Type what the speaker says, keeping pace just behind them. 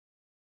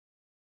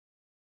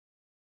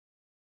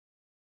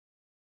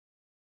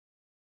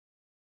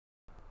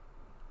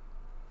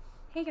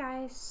Hey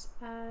guys,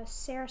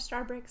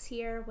 SaraStarBricks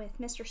here with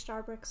Mr.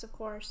 StarBricks, of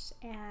course,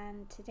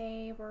 and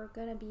today we're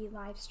going to be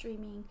live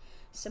streaming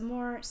some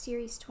more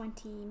Series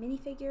 20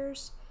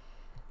 minifigures.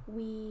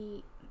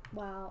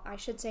 I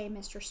should say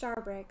Mr.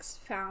 StarBricks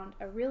found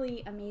a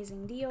really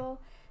amazing deal,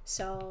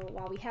 so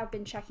while we have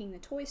been checking the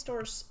toy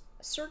stores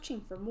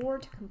searching for more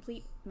to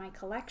complete my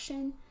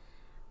collection,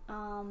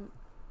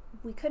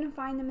 we couldn't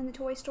find them in the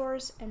toy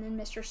stores, and then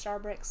Mr.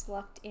 StarBricks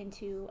lucked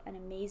into an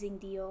amazing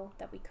deal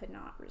that we could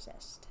not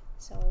resist.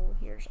 So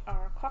here's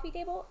our coffee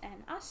table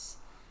and us,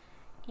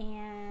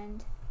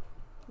 and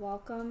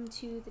welcome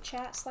to the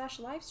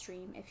chat/live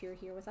stream if you're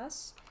here with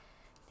us.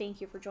 Thank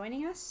you for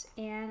joining us,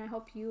 and I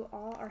hope you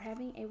all are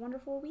having a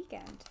wonderful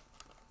weekend.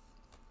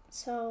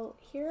 So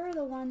here are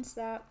the ones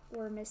that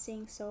we're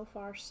missing so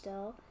far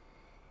still.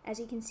 As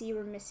you can see,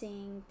 we're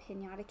missing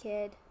Pinata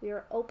Kid. We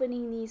were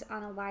opening these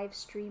on a live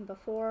stream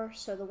before,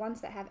 so the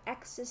ones that have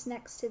X's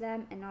next to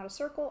them and not a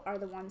circle are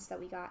the ones that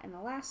we got in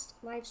the last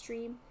live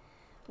stream.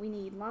 We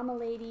need Llama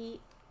Lady,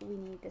 we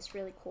need this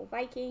really cool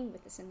Viking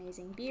with this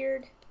amazing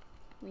beard,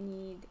 we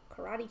need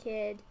Karate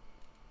Kid,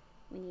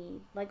 we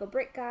need Lego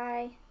Brick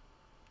Guy,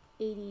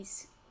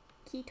 80s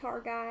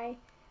Keytar Guy,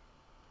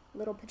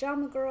 Little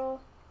Pajama Girl,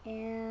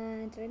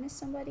 and did I miss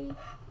somebody?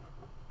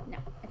 No,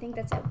 I think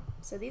that's it.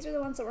 So these are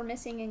the ones that we're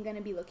missing and going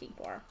to be looking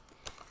for.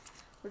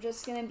 We're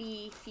just going to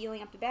be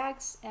feeling up the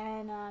bags,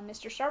 and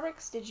Mr.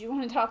 StarBricks, did you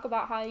want to talk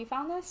about how you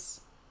found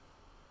this?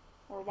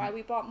 Or why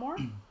we bought more?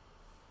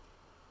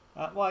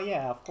 Well,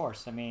 yeah, of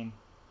course. I mean,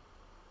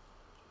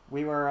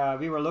 we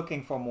were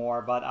looking for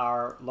more, but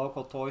our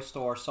local toy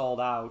store sold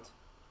out.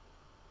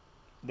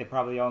 They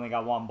probably only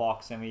got one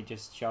box, and we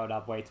just showed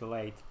up way too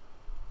late.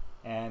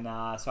 And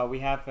so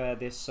we have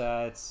this.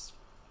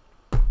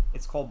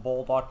 It's called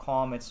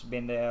bol.com. It's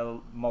been the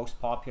most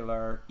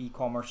popular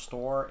e-commerce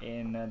store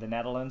in the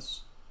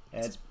Netherlands.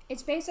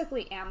 It's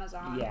basically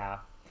Amazon. Yeah.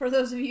 For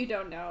those of you who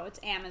don't know, it's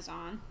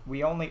Amazon.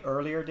 We only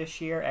earlier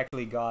this year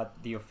actually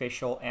got the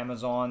official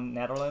Amazon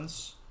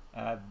Netherlands,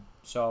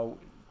 so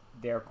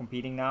they're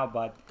competing now.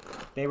 But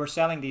they were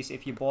selling these.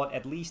 If you bought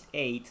at least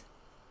 8,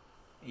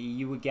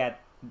 you could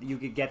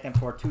get them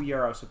for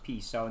 €2 a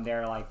piece. So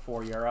they're like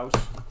 €4.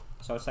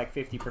 So it's like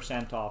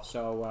 50% off.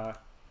 So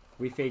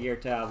we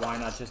figured why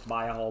not just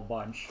buy a whole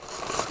bunch.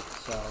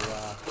 So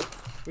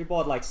we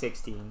bought like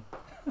 16.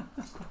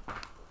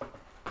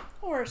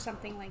 Or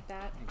something like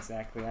that.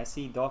 Exactly. I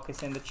see Doc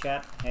is in the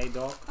chat. Hey,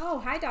 Doc. Oh,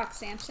 hi, Doc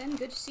Sampson.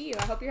 Good to see you.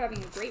 I hope you're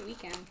having a great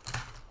weekend.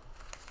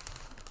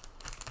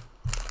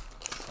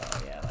 So,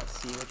 yeah,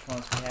 let's see which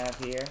ones we have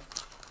here.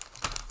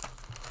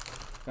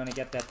 Gonna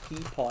get that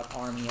Teapot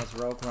Army, as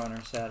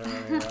Roadrunner said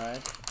earlier,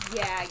 right?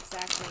 Yeah,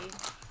 exactly.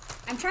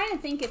 I'm trying to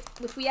think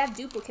if we have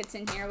duplicates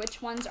in here,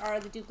 which ones are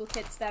the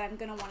duplicates that I'm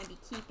going to want to be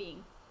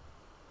keeping.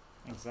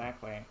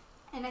 Exactly.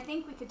 And I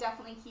think we could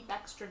definitely keep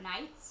extra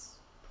knights.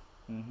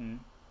 Mm-hmm.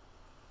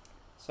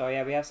 So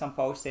yeah, we have some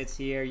post-its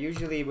here.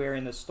 Usually we're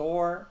in the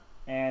store,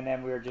 and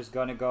then we're just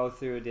gonna go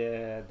through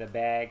the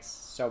bags,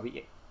 so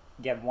we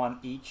get one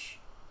each.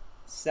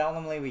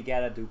 Seldomly we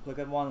get a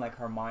duplicate one, like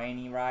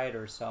Hermione, right,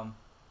 or some.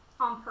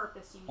 On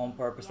purpose, you mean? On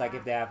purpose, yeah. Like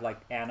if they have like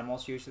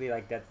animals, usually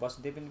like that.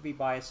 Didn't we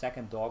buy a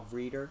second dog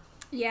breeder?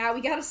 Yeah,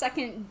 we got a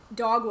second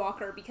dog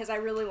walker because I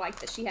really liked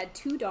that she had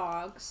 2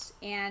 dogs,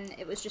 and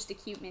it was just a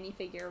cute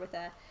minifigure with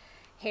a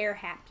hair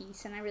hat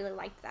piece, and I really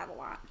liked that a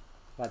lot.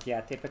 But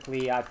yeah,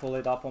 typically I pull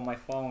it up on my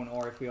phone,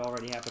 or if we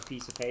already have a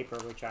piece of paper,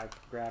 which I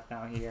grab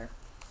now here.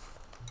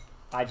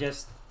 I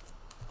just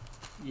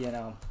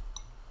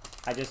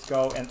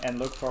go and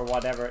look for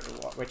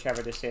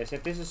whichever this is.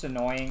 If this is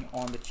annoying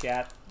on the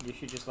chat, you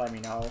should just let me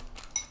know.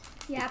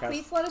 Yeah,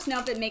 please let us know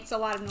if it makes a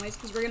lot of noise,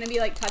 because we're going to be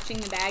like touching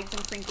the bags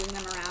and crinkling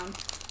them around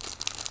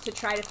to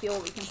try to feel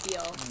what we can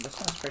feel. This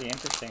one's pretty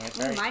interesting. It's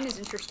mine is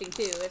interesting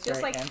too. It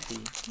feels like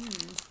empty.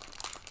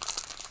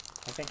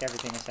 I think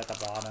everything is at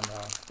the bottom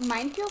though.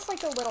 Mine feels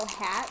like a little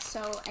hat,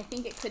 so I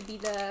think it could be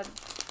the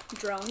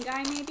drone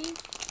guy maybe.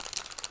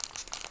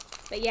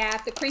 But yeah,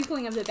 if the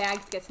crinkling of the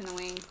bags gets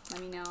annoying, let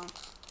me know.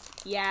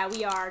 Yeah,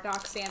 we are,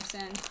 Doc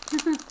Sampson.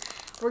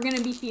 We're going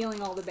to be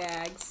feeling all the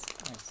bags.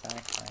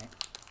 Exactly.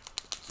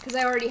 Because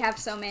I already have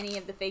so many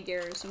of the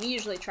figures, and we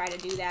usually try to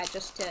do that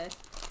just to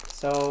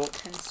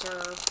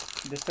conserve.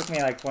 This took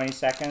me like 20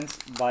 seconds,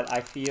 but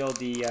I feel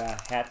the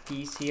hat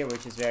piece here,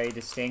 which is very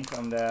distinct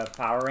from the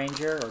Power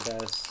Ranger or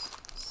the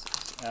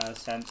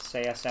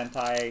Seiya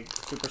Sentai,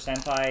 Super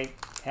Sentai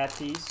hat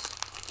piece,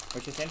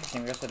 which is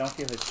interesting because I don't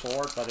feel his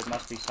sword, but it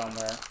must be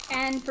somewhere.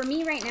 And for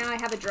me right now,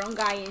 I have a drone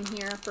guy in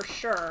here for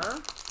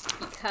sure,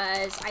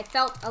 because I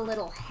felt a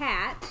little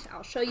hat.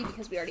 I'll show you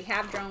because we already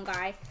have drone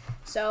guy.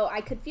 So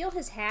I could feel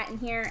his hat in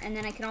here, and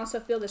then I can also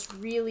feel this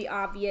really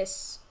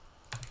obvious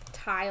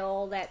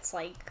tile that's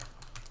like,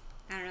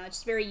 I don't know,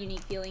 it's a very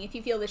unique feeling. If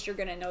you feel this, you're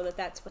going to know that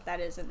that's what that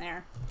is in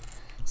there.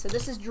 So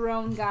this is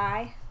drone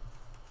guy.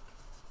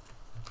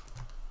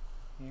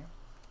 Here.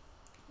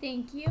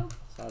 Thank you.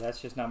 So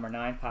that's just number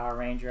 9, Power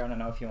Ranger. I don't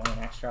know if you want an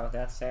extra with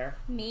that, Sarah.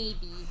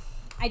 Maybe.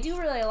 I do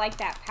really like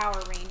that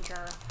Power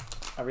Ranger.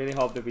 I really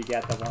hope that we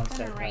get the ones I'm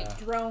gonna that. write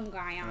drone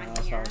guy on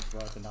I'll here.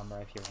 wrote the number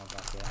if you want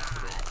that.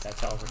 That's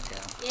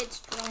overkill.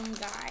 It's drone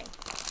guy.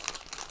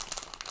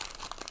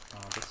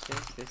 Oh,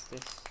 this.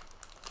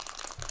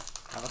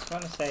 I was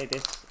going to say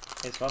this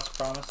was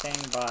promising,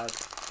 but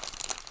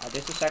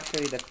this is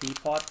actually the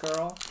Peapod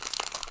girl.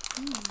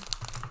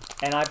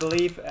 And I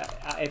believe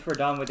if we're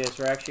done with this,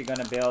 we're actually going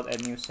to build a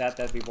new set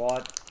that we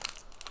bought.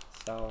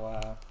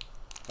 So,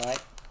 right?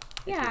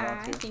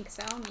 Yeah, I think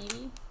so,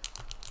 maybe.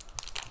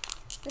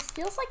 This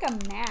feels like a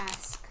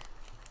mask.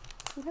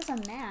 Who has a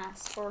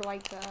mask? Or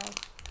like a...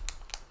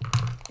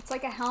 It's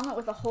like a helmet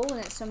with a hole in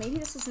it, so maybe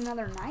this is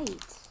another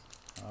knight.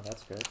 Oh,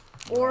 that's good.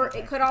 Or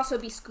it could also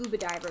be scuba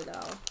diver,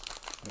 though.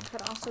 It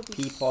could also be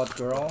Peapod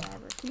girl.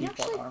 Can you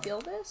actually feel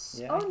this?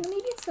 Yeah. Oh,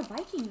 maybe it's the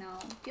Viking, though.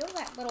 Feel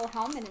that little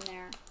helmet in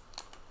there.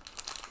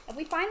 If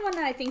we find one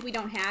that I think we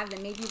don't have,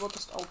 then maybe we'll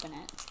just open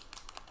it.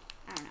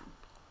 I don't know.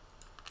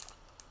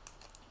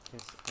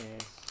 This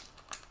is...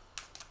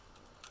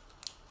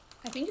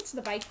 I think it's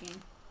the Viking.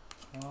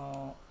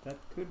 Well, that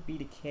could be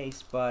the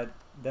case, but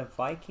the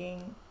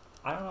Viking...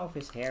 I don't know if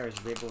his hair is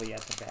ribbly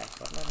at the back,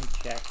 but let me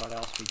check what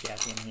else we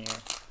get in here.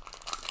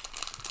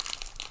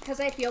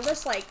 Because I feel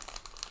this, like...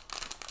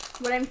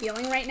 What I'm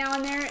feeling right now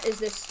in there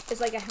is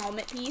like a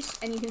helmet piece,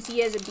 and you can see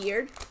he has a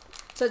beard.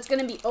 So it's going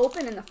to be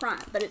open in the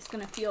front, but it's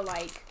going to feel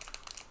like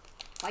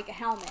a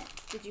helmet.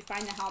 Did you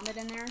find the helmet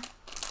in there?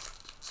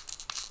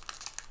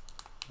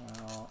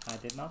 Well, I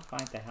did not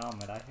find the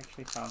helmet. I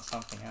actually found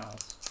something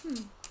else.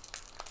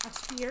 A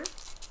spear?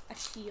 A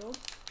shield?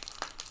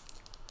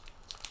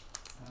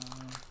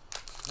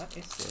 What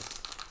is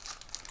this?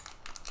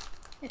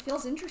 It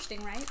feels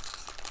interesting, right?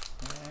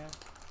 Yeah.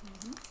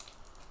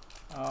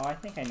 Oh, I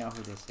think I know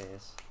who this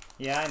is.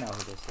 Yeah, I know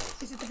who this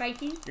is. Is it the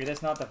Viking? It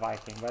is not the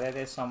Viking, but it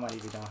is somebody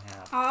we don't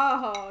have.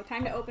 Oh,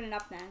 time to open it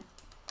up then.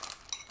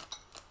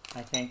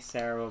 I think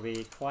Sarah will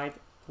be quite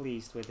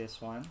pleased with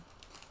this one.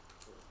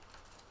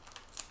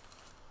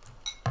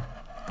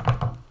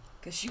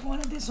 Because she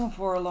wanted this one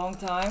for a long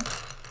time.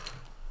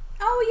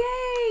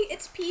 Oh, yay!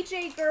 It's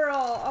PJ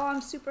Girl. Oh,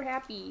 I'm super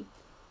happy.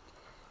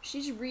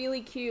 She's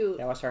really cute.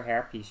 That was her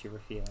hairpiece you were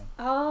feeling.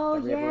 Oh,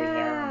 the ribbly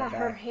hair on the back.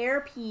 her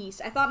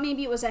hairpiece. I thought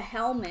maybe it was a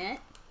helmet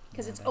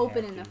because it's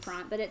open in the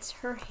front, but it's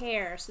her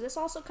hair. So this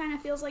also kind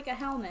of feels like a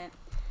helmet.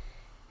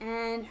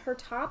 And her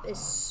top is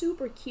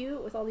super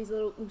cute with all these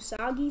little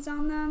usagis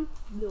on them.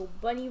 Little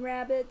bunny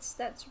rabbits.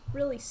 That's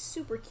really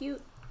super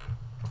cute.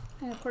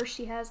 And of course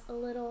she has a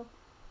little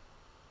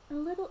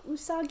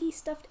usagi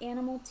stuffed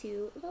animal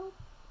too. A little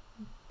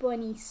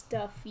bunny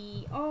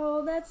stuffy.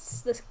 Oh,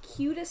 that's the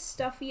cutest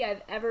stuffy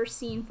I've ever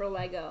seen for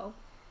Lego.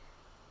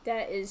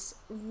 That is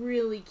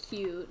really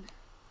cute.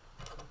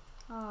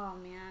 Oh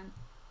man.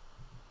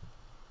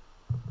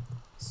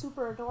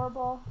 Super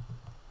adorable.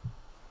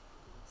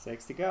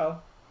 6 to go.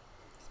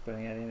 Just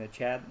putting it in the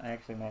chat. I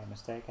actually made a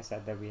mistake. I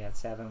said that we had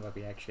 7, but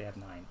we actually have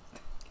 9.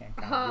 Can't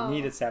count. Oh. We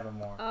needed 7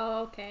 more.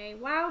 Oh, okay.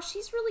 Wow,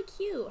 she's really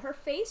cute. Her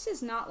face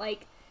is not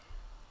like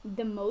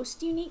the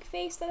most unique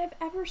face that I've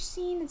ever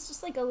seen. It's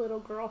just like a little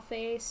girl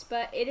face,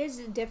 but it is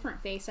a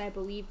different face, I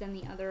believe, than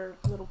the other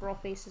little girl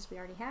faces we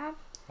already have.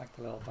 Like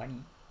the little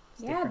bunny.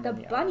 It's yeah, the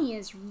bunny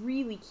is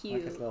really cute.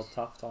 Like his little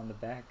tuft on the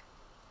back.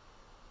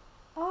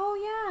 Oh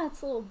yeah,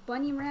 it's a little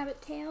bunny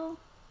rabbit tail.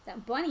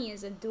 That bunny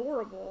is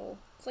adorable.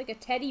 It's like a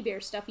teddy bear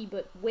stuffy,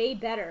 but way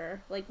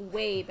better. Like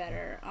way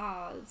better.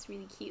 Oh, it's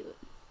really cute.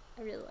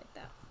 I really like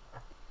that.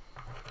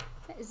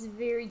 That is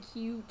very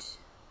cute.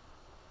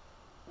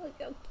 Look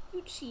how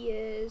cute she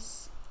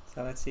is.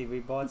 So let's see, we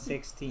bought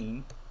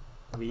 16.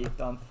 We've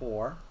done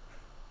 4.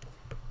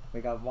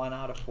 We got 1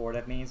 out of 4.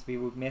 That means we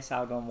would miss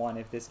out on 1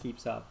 if this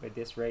keeps up. With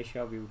this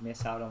ratio, we would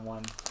miss out on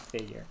 1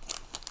 figure.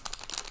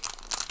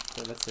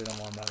 So let's do them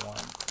one by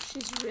one.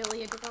 She's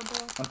really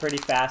adorable. I'm pretty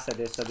fast at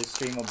this, so this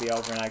stream will be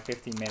over in like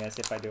 15 minutes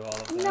if I do all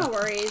of them. No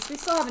worries. We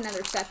still have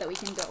another set that we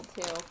can build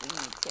too if we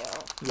need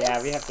to.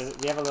 Yeah, we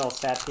have a little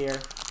set here.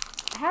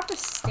 I have to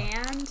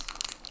stand.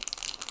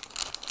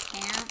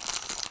 Pants.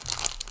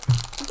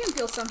 You can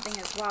feel something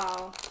as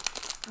well.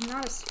 I'm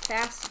not as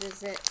fast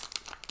at it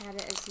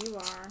as you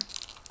are.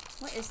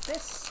 What is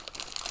this?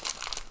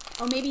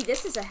 Oh, maybe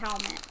this is a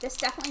helmet. This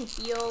definitely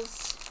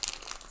feels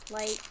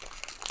like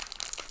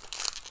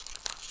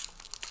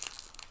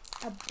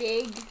a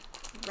big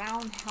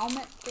round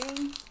helmet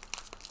thing.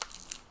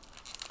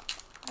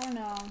 I don't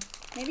know.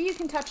 Maybe you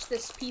can touch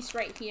this piece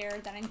right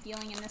here that I'm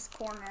feeling in this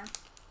corner,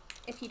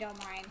 if you don't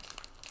mind.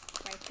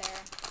 Right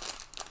there.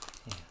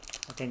 Yeah.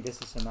 I think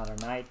this is another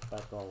knight,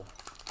 but we'll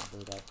do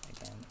that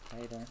again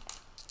later.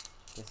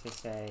 This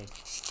is a...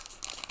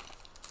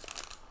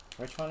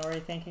 Which one were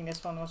you thinking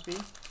this one must be?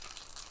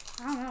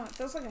 I don't know. It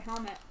feels like a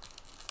helmet.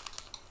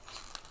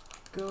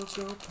 Go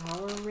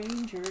Power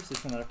Rangers!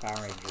 It's another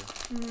Power Ranger.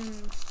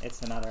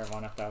 It's another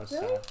one of those.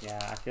 Really?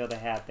 Yeah, I feel the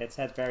head. It's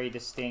had very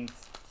distinct,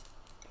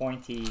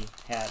 pointy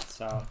head.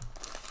 So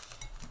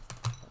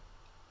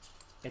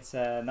it's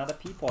not a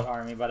Peapod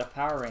army, but a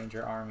Power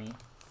Ranger army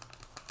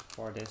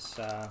for this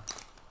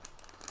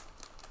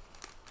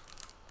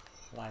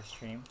live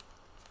stream.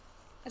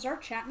 Is our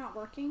chat not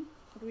working?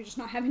 Or do we just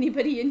not have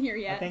anybody in here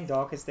yet? I think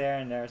Doc is there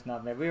and there's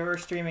not. We were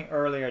streaming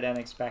earlier than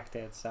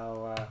expected,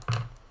 so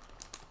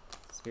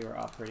we were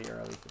up pretty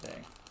early today.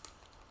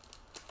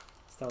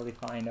 It's totally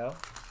fine though.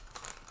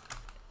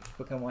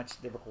 People can watch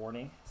the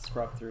recording,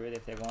 scrub through it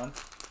if they want.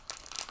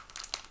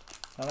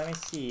 Now let me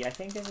see. I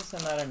think this is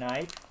another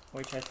knight,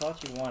 which I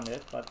thought you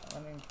wanted, but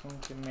I'm going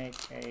to make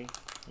a...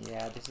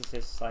 Yeah, this is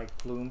his like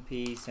plume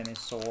piece and his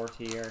sword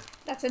here.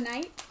 That's a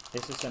knight?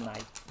 This is a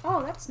knight.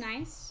 Oh, that's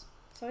nice.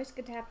 It's always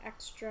good to have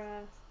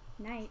extra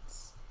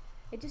knights.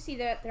 I do see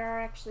that there are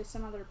actually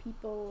some other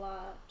people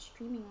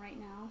streaming right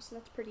now, so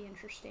that's pretty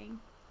interesting.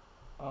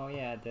 Oh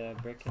yeah, the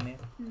brick in it.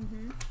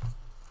 Mm-hmm.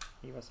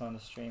 He was on the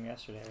stream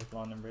yesterday with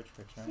London Bridge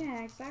Bricks, right?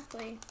 Yeah,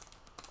 exactly.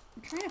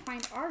 I'm trying to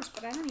find ours,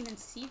 but I don't even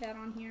see that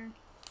on here.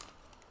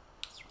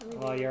 It's really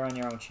Well, weird. you're on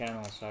your own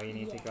channel, so you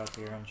need to go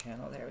to your own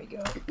channel. There we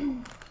go.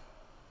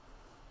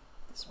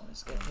 This one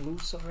is getting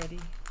loose already.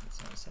 It's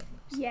only 7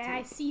 minutes. Yeah,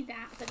 I see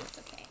that, but it's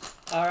okay.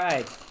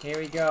 Alright, here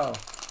we go.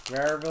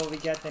 Where will we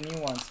get the new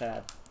ones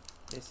at?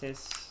 This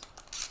is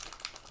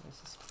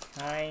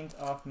kind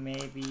of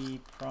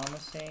maybe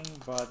promising,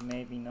 but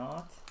maybe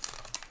not.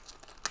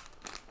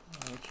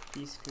 Which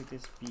piece could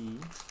this be?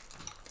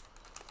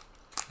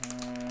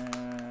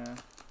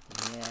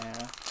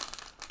 Yeah.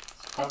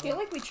 I feel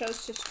like we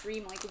chose to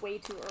stream like way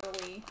too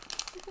early.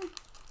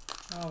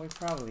 Oh, we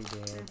probably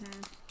did.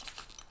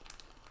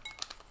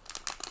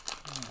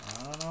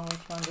 I don't know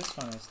which one this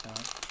one is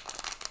though.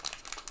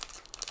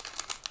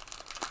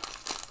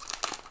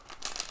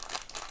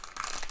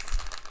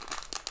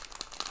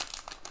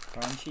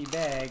 Crunchy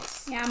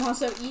bags. Yeah, I'm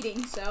also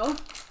eating, so.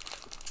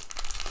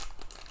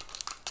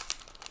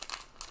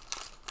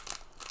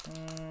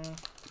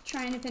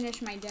 Trying to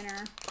finish my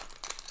dinner.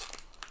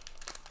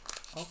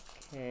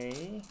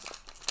 Okay.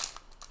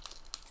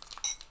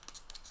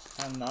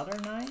 Another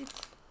knight?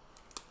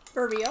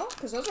 For real?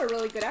 Because those are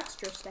really good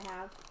extras to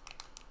have.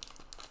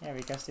 Yeah,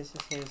 because this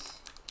is his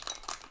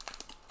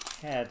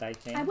head, I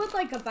think. I would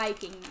like a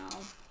Viking,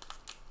 though.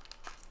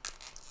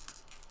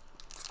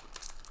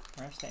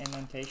 Where's the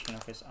indentation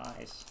of his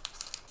eyes?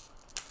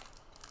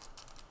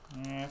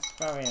 Yeah, it's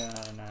probably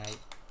another knight.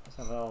 It's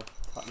a little...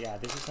 Yeah,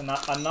 this is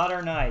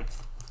another knight.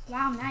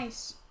 Wow,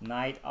 nice.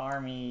 Knight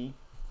army.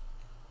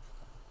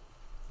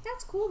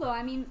 That's cool, though.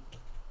 I mean,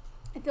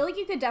 I feel like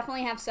you could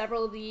definitely have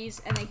several of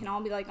these, and they can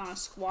all be, like, on a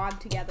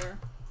squad together.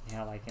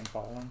 Yeah, like in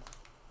Poland.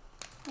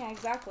 Yeah,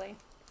 exactly.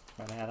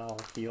 Where they had a whole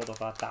field of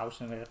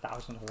 1,000 with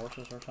 1,000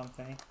 horses or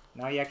something.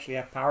 Now you actually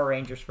have Power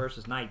Rangers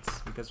versus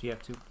Knights, because we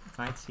have 2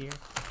 knights here.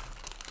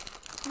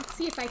 Let's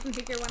see if I can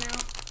figure one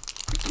out.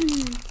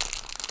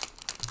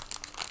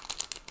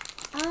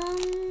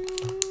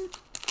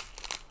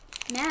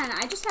 Man,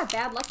 I just have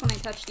bad luck when I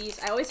touch these.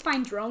 I always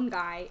find Drone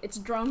Guy. It's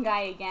Drone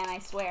Guy again, I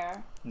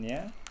swear.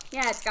 Yeah?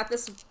 Yeah, it's got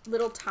this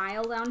little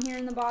tile down here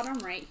in the bottom,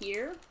 right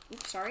here.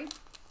 Oops, sorry.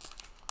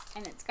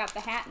 And it's got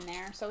the hat in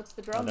there, so it's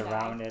the Drone Guy. The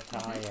rounded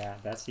tile, yeah.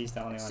 He's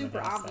the only one Super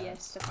that has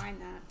obvious to find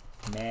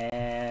that.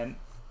 Man,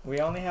 we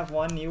only have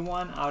 1 new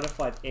one out of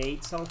what,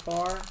 8 so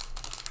far?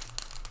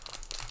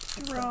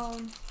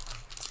 Drone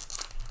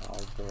Oh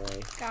boy.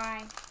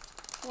 Guy.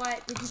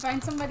 What? Did you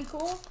find somebody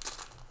cool?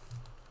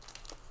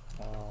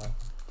 Oh,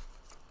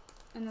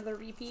 Another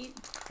repeat?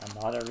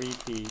 another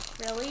repeat.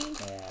 Really?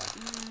 Yeah.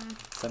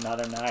 It's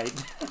another night.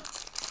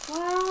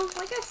 Well,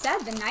 like I said,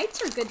 the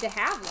knights are good to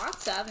have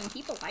lots of, and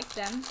people like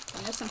them.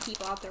 I know some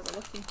people out there were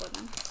looking for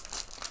them.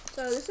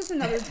 So this is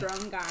another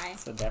Drone Guy.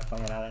 So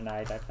definitely another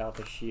night. I felt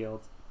the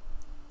shield.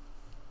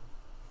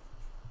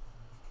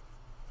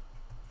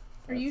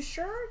 Are you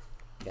sure?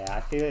 Yeah,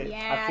 I feel it.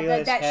 Yeah, I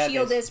feel that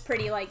shield is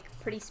pretty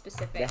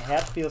specific. The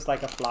head feels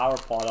like a flower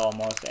pot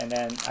almost, and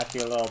then I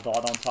feel a little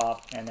dot on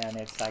top, and then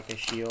it's like a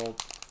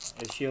shield.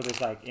 The shield is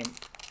like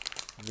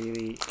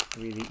really,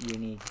 really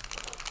unique.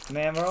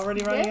 Man, we're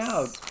already running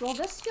out. Well,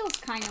 this feels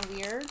kind of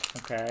weird.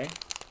 Okay.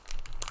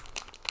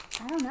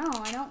 I don't know.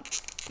 I don't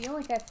feel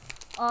like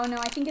Oh no,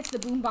 I think it's the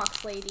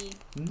boombox lady.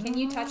 No. Can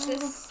you touch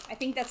this? I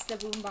think that's the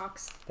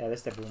boombox. That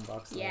is the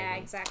boombox lady. Yeah,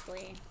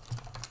 exactly.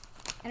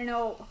 I don't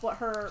know what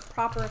her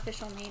proper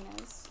official name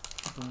is.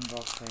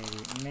 Boombox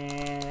lady.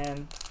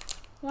 Man.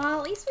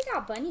 Well, at least we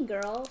got Bunny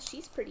Girl.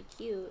 She's pretty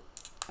cute.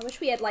 I wish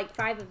we had like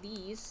 5 of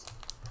these.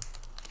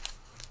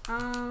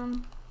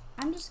 I'm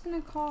just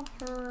gonna call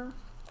her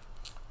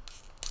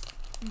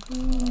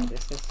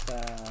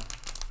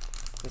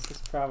this is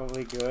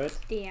probably good.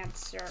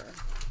 Dancer.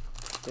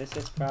 This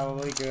is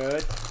probably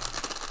good.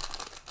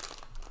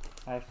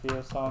 I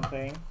feel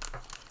something.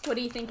 What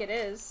do you think it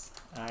is?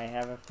 I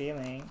have a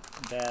feeling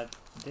that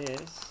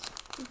this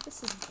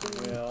is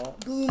will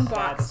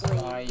boombox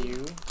satisfy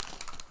you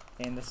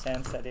in the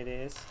sense that it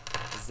is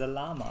the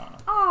llama.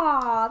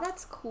 Aw,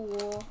 that's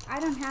cool. I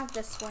don't have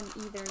this one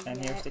either and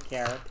yet. Here's the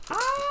carrot.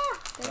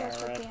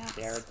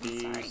 Carrot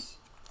piece.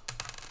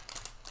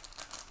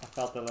 I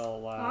felt a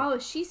little... oh,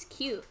 she's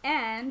cute.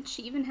 And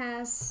she even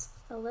has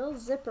a little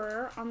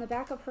zipper on the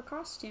back of her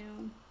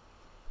costume.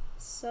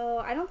 So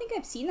I don't think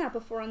I've seen that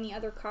before on the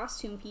other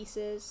costume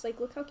pieces.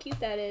 Like, look how cute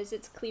that is.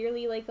 It's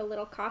clearly like a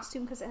little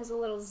costume because it has a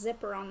little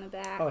zipper on the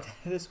back. Oh,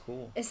 that is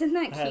cool. Isn't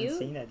that cute? I haven't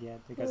seen it yet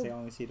because they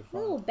only see the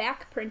front. Little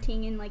back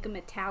printing in like a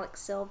metallic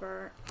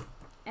silver.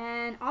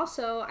 And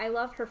also, I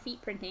love her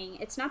feet printing.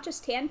 It's not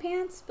just tan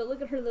pants, but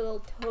look at her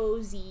little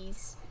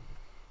toesies.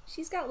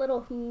 She's got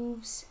little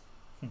hooves.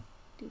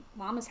 Do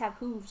llamas have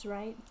hooves,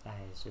 right? I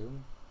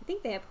assume. I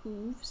think they have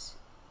hooves.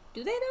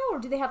 Do they though? Or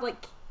do they have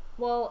like...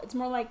 Well, it's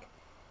more like...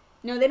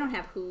 No, they don't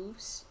have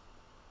hooves.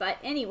 But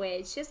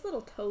anyways, she has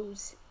little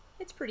toes.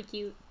 It's pretty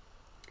cute.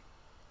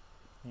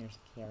 Here's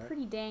a carrot.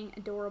 Pretty dang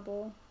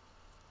adorable.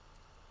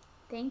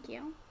 Thank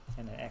you.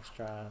 And an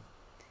extra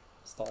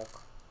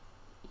stalk.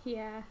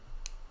 Yeah.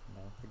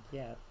 Don't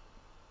forget.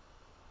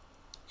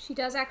 She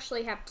does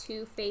actually have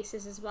two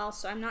faces as well,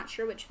 so I'm not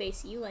sure which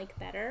face you like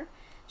better.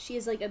 She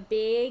has like a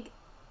big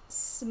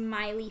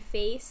smiley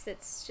face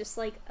that's just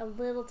like a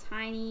little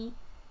tiny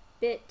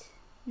bit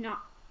not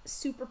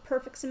super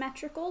perfect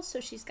symmetrical, so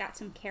she's got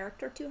some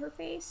character to her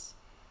face.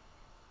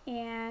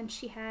 And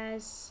she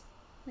has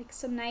like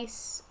some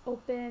nice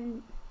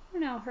open, I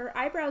don't know, her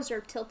eyebrows are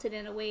tilted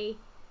in a way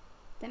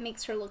that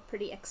makes her look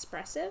pretty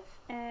expressive.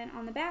 And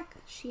on the back,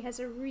 she has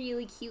a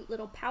really cute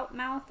little pout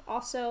mouth,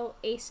 also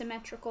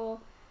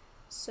asymmetrical,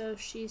 so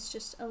she's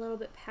just a little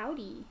bit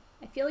pouty.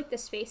 I feel like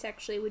this face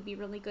actually would be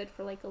really good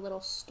for like a little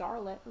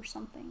starlet or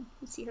something.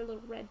 You see her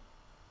little red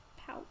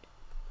pout.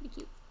 Pretty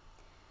cute.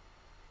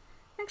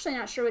 I'm actually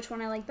not sure which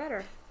one I like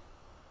better.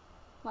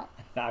 What?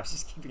 No, I was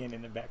just keeping it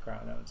in the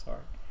background. I'm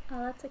sorry.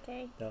 Oh, that's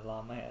okay. The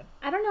llama head.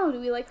 I don't know. Do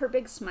we like her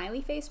big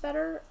smiley face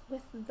better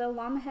with the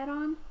llama head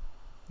on?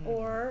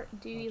 Or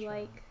do you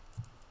like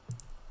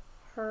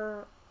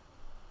her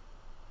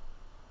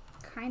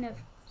kind of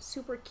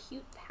super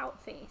cute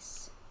pout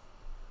face?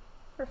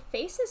 Her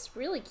face is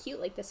really cute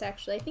like this,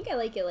 actually. I think I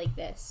like it like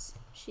this.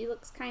 She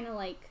looks kind of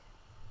like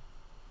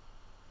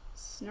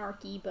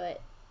snarky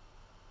but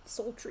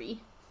sultry.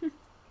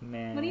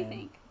 Man. What do you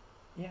think?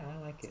 Yeah,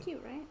 I like it. It's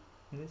cute, right?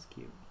 It is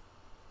cute.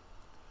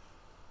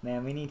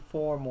 Man, we need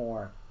 4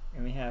 more.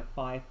 And we have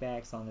 5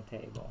 bags on the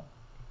table.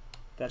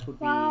 That would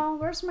be... Well,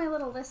 where's my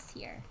little list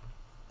here?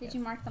 Did you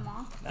mark them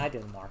off? I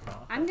didn't mark them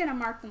off. I'm going to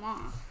mark them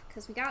off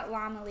because we got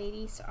Llama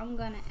Lady, so I'm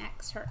going to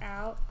X her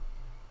out.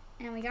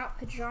 And we got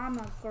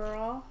Pajama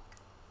Girl.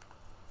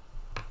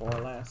 4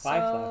 left.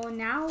 5 left. So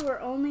now we're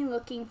only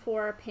looking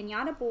for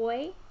Pinata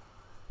Boy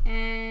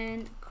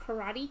and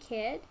Karate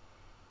Kid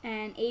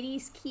and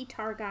 80s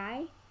Keytar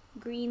Guy,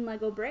 Green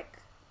Lego Brick,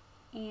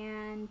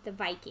 and the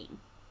Viking.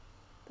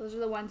 Those are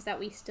the ones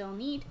that we still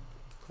need.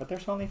 But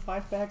there's only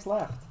 5 bags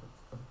left.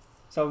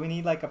 So we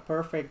need like a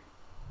perfect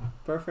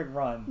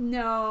run.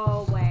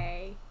 No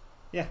way.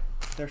 Yeah,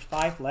 there's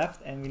 5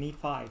 left and we need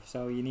 5.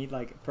 So you need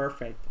like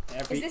perfect.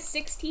 Is this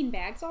 16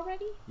 bags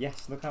already?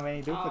 Yes, look how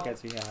many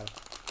duplicates we have.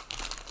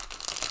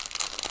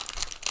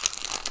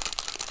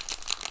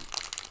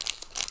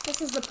 This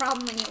is the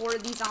problem when you order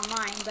these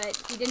online,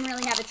 but we didn't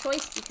really have a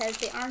choice because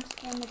they aren't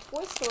in the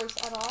toy stores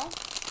at all.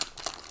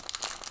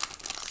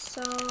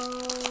 So,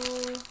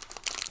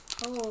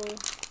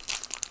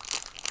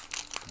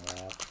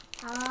 Yep.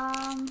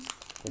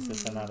 This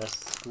is another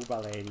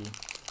scuba lady.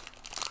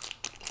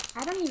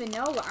 I don't even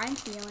know what I'm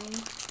feeling.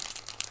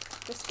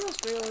 This feels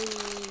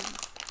really...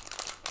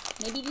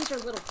 Maybe these are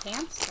little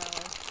pants,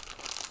 though.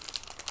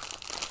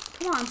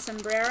 Come on,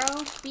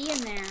 Sombrero. Be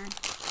in there.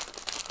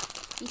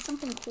 Be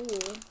something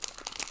cool.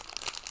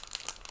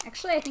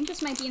 Actually, I think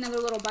this might be another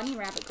little bunny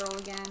rabbit girl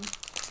again.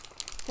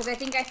 Because I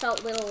think I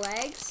felt little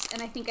legs,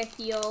 and I think I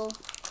feel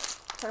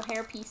her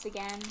hairpiece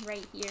again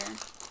right here.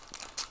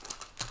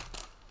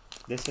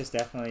 This is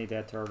definitely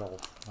the turtle,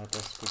 like the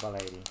scuba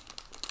lady.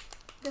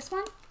 This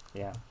one?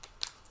 Yeah.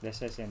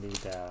 This is indeed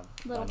the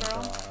little bunny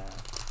girl. Yeah.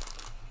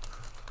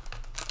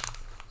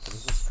 So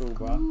this is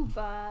scuba.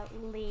 Scuba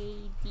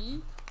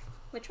lady.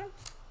 Which one?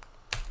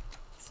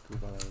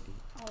 Scuba lady.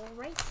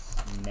 Alright.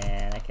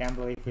 Man, I can't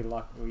believe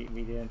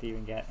we didn't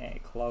even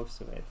get close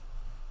to it.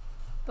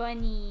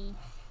 Bunny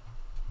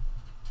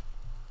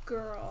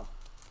girl.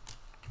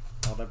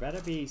 Well, there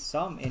better be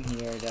some in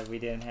here that we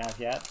didn't have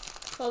yet.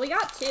 Well, we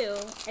got 2.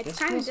 It's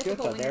kind of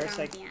difficult when you're down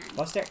at the end.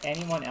 Was there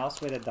anyone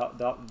else with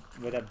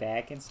a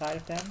bag inside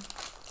of them?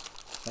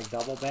 Like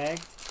double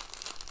bagged?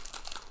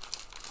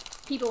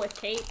 People with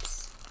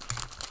capes.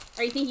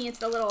 Are you thinking it's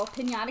the little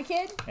pinata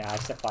kid? Yeah,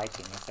 it's the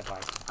Viking. It's the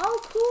Viking. Oh,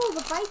 cool,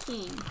 the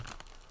Viking.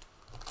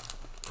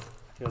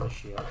 I feel the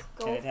shield.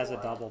 Go and it has a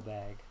for double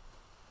bag.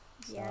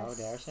 Yes.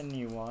 So there's a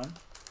new one.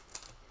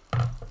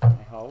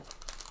 I hope.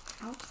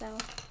 I hope so.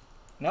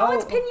 No, oh,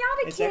 it's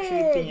Pinata it's Kid.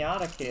 actually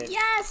Pinata Kid.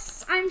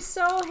 Yes, I'm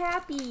so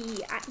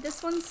happy.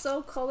 This one's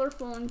so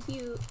colorful and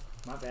cute.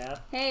 My bad.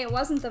 Hey, it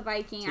wasn't the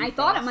Viking. I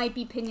thought it might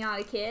be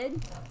Pinata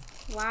Kid.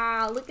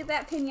 Wow, look at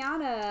that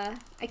pinata.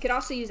 I could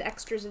also use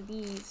extras of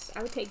these.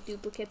 I would take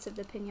duplicates of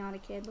the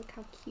Pinata Kid. Look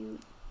how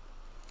cute.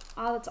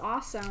 Oh, that's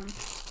awesome.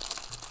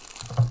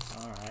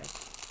 Alright.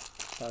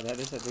 So that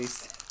is at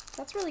least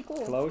that's really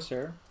cool.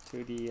 Closer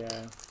to the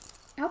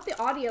I hope the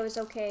audio is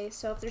okay,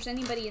 so if there's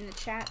anybody in the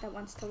chat that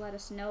wants to let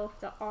us know if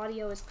the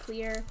audio is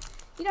clear,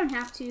 you don't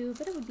have to,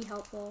 but it would be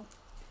helpful.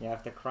 Yeah,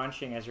 if the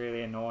crunching is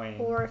really annoying.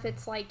 Or if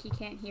it's like you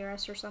can't hear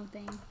us or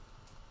something.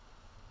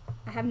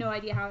 I have no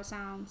idea how it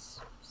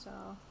sounds, so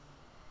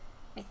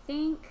I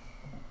think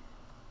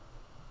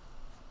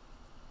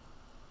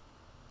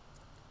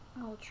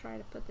I'll try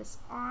to put this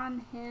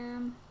on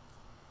him.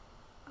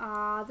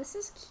 This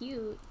is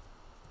cute.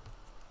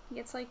 He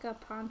gets like a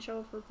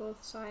poncho for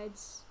both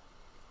sides.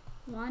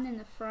 One in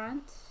the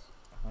front.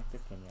 I like the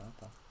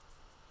piñata.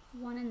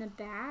 One in the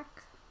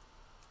back.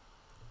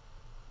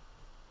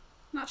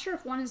 Not sure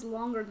if one is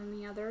longer than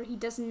the other. He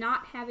does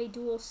not have a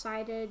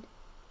dual-sided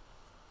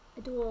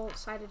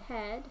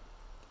head.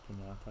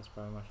 Piñata's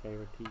probably my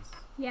favorite piece.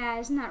 Yeah,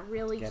 isn't that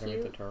really Together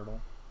cute? with the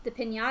turtle. The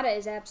piñata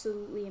is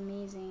absolutely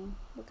amazing.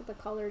 Look at the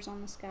colors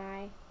on this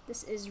guy.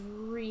 This is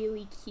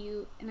really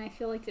cute, and I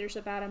feel like there's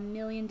about 1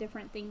 million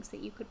different things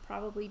that you could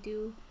probably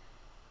do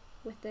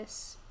with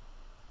this.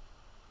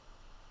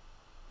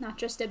 Not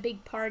just a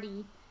big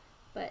party,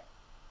 but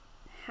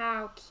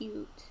how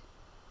cute.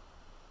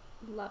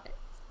 Love it.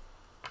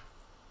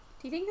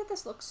 Do you think that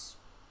this looks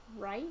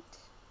right?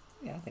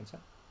 Yeah, I think so.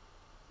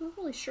 I'm not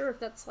really sure if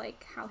that's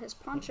like how his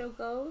poncho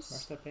goes.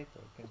 Where's the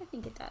paper? Okay. But I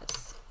think it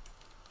does.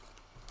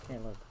 Here,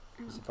 look.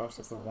 You're supposed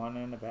to put one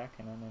in the back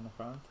and then in the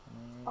front.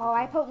 And then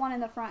I put one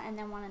in the front and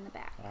then one in the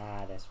back.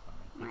 Ah, that's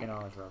fine. You can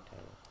always rotate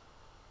it.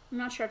 I'm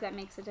not sure if that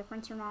makes a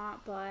difference or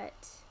not,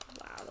 but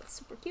wow, that's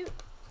super cute.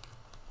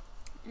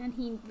 And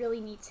he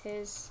really needs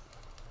his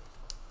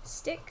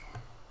stick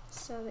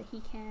so that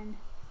he can,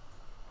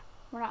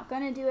 we're not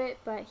going to do it,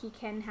 but he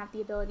can have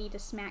the ability to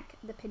smack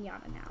the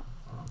piñata now.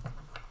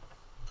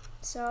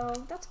 So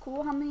that's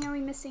cool. How many are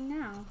we missing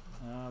now?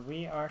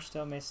 We are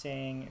still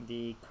missing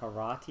the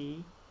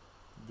karate,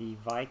 the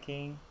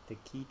Viking, the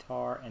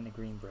keytar, and the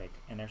green brick.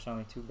 And there's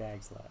only 2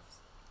 bags left.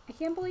 I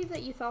can't believe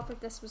that you thought that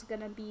this was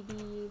going to be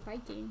the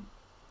Viking.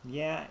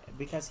 Yeah,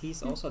 because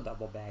he's also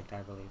double bagged,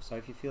 I believe. So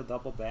if you feel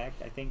double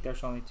bagged, I think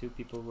there's only 2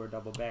 people who are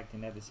double bagged,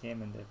 and that is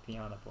him and the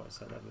piano boy.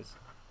 So that was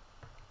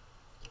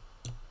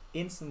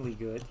instantly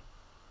good.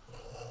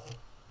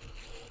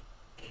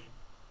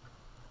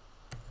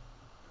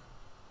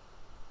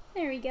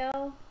 There we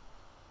go.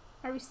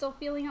 Are we still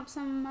filling up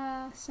some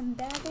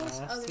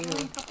bagels? Oh, there's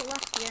only a couple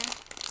left here.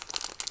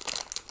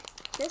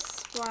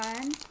 This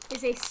one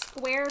is a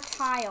square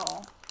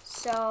tile.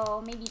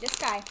 So maybe this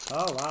guy.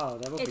 Oh wow,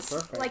 that would be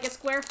perfect. It's like a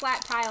square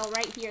flat tile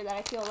right here that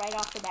I feel right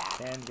off the bat.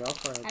 Then go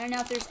for it. I don't know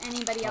if there's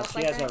anybody else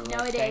like that.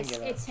 No, it is.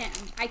 It's him.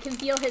 I can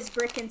feel his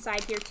brick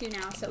inside here too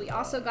now. So we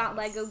also got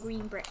Lego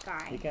green brick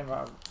guy. You can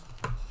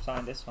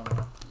sign this one.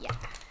 Yeah,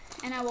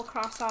 and I will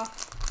cross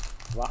off.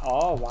 Wow.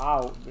 Oh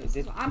wow.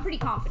 I'm pretty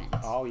confident.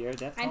 Oh, you're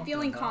definitely. I'm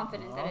feeling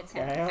confident that it's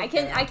him.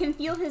 Okay. I can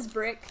feel his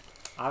brick.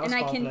 I was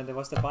confident it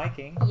was the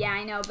Viking. Yeah,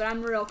 I know, but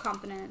I'm real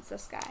confident it's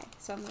this guy.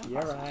 So I'm gonna.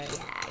 You're right.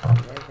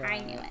 Yeah, I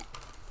knew it.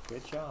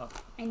 Good job.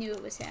 I knew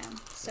it was him.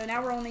 So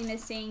now we're only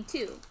missing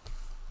 2.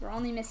 We're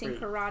only missing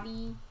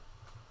 3.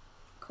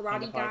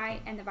 karate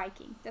guy, and the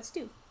Viking. That's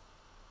 2.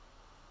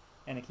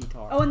 And a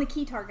keytar. Oh, and the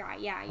keytar guy.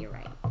 Yeah, you're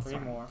right. 3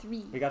 more.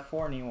 3. We got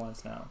 4 new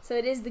ones now. So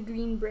it is the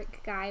green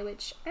brick guy,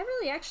 which I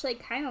really actually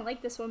kind of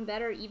like this one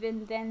better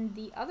even than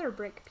the other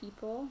brick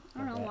people. I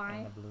don't know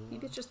why.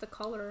 Maybe it's just the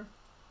color.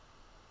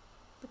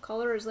 The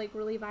color is like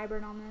really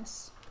vibrant on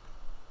this.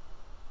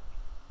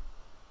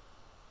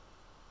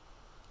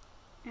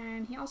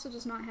 And he also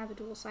does not have a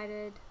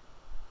dual-sided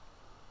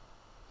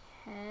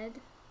head.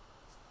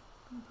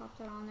 I'm gonna pop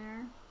that on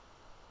there.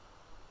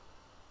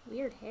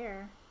 Weird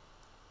hair.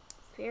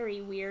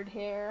 Very weird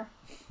hair.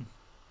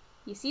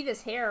 You see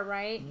this hair,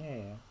 right?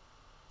 Yeah.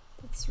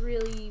 It's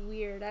really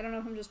weird. I don't know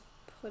if I'm just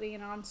putting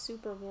it on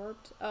super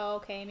warped. Oh,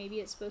 okay. Maybe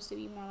it's supposed to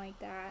be more like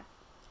that.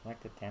 It's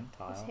like the 10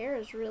 tile. His hair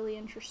is really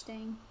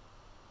interesting.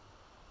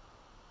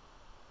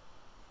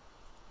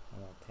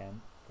 About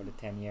 10 for the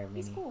 10-year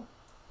mini. He's cool.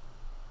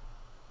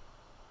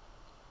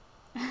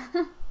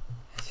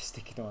 Just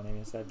stick it on him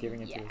instead of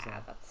giving it to yourself. Yeah,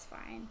 that's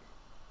fine.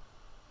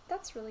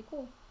 That's really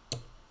cool.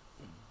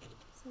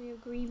 So we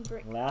have green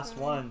brick. Last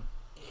one.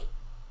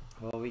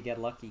 Will we get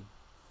lucky?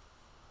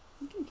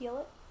 You can feel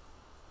it.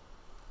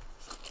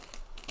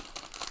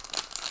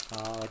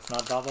 Oh, it's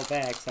not double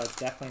bag, so it's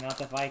definitely not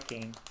the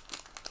Viking.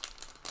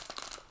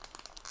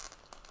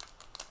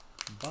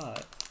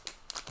 But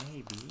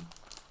maybe.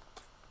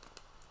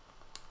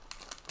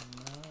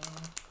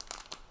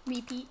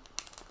 Repeat.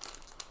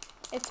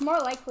 It's more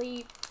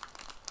likely,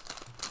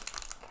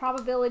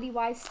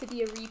 probability-wise, to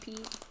be a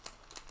repeat.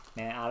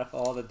 Man, out of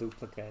all the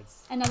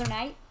duplicates. Another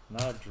night?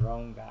 Another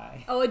drone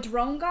guy. Oh, a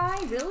drone guy?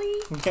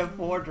 Really? We have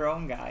 4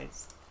 drone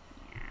guys.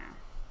 Yeah.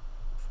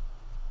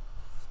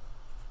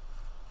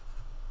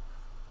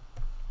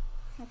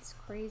 That's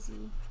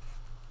crazy.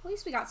 At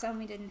least we got some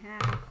we didn't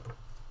have.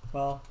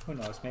 Well, who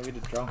knows? Maybe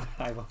the drone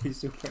guy will be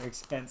super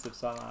expensive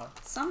somehow.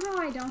 Somehow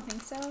I don't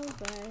think so,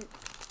 but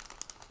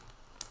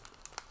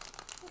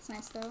that's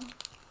nice though.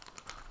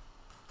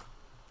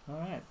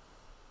 Alright.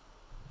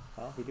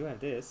 Well, we do have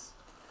this.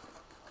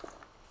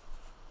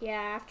 Yeah,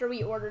 after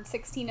we ordered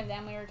 16 of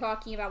them, we were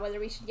talking about whether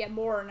we should get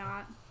more or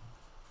not.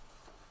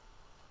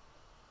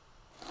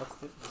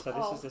 So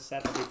this is the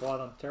set that we bought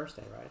on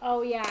Thursday, right?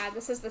 Oh yeah,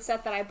 this is the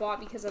set that I bought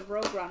because of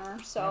Rogue Runner,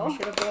 so... Yeah, we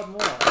should have bought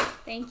more.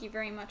 Thank you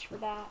very much for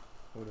that.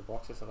 Oh, the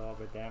box is a little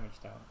bit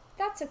damaged though.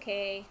 That's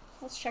okay.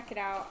 Let's check it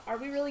out. Are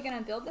we really going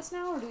to build this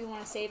now, or do we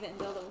want to save it and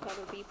build it with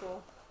other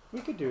people? We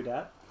could do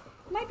that.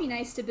 It might be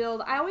nice to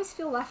build. I always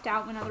feel left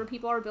out when other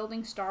people are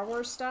building Star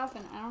Wars stuff,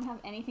 and I don't have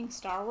anything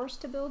Star Wars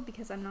to build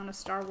because I'm not a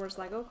Star Wars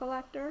Lego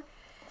collector.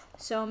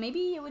 So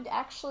maybe it would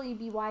actually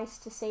be wise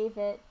to save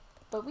it,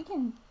 but we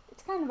can...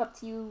 It's kind of up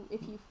to you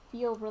if you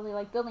feel really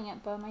like building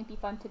it, but it might be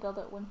fun to build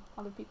it when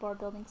other people are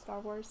building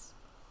Star Wars.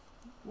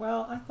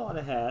 Well, I thought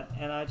ahead,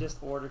 and I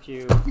just ordered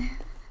you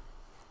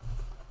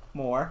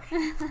more.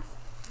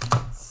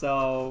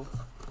 So,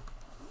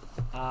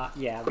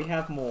 yeah, we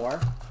have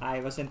more. I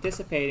was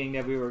anticipating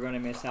that we were going to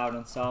miss out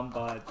on some,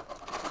 but...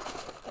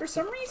 For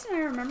some reason,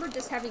 I remembered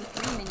just having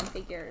 3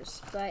 minifigures,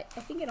 but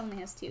I think it only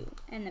has 2,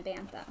 and the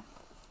Bantha.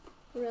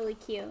 Really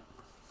cute.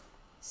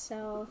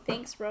 So,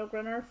 thanks Rogue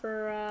Runner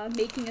for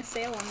making a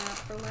sale on that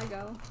for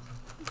Lego.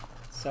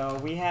 So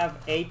we have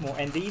 8 more,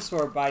 and these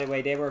were, by the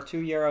way, they were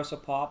 €2 a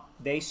pop.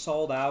 They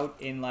sold out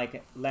in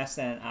like less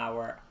than an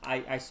hour.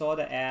 I saw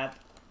the ad.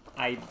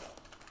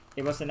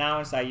 It was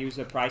announced. I use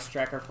a price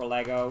tracker for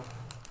Lego.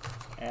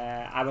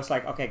 I was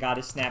like, okay,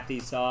 gotta snap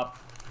these up.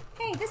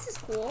 Hey, this is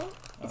cool.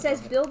 It says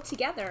build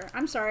together.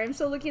 I'm sorry, I'm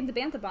still looking at the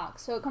Bantha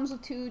box. So it comes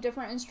with 2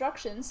 different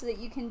instructions so that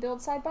you can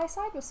build side by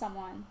side with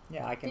someone.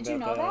 Yeah, I can. Did you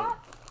know that?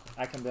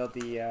 I can build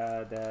the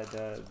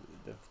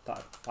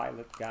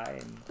pilot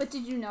guy. But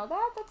did you know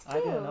that? That's cute. I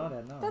didn't know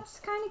that, no. That's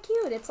kind of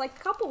cute. It's like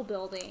couple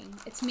building.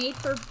 It's made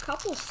for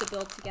couples to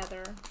build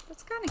together.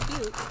 That's kind of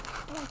cute.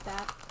 I like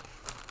that.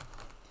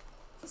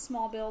 It's a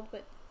small build,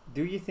 but...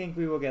 Do you think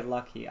we will get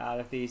lucky? Out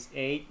of these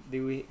 8,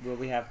 will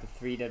we have the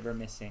 3 that we're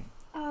missing?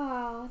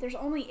 Oh, there's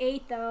only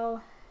 8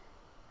 though.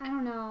 I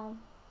don't know.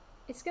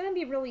 It's gonna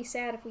be really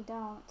sad if we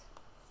don't.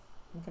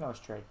 We can always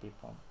trade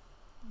people.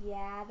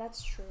 Yeah,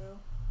 that's true.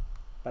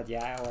 But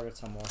yeah, I ordered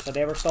some more. So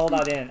they were sold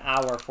out in an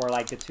hour for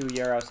like the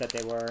 €2 that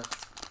they were.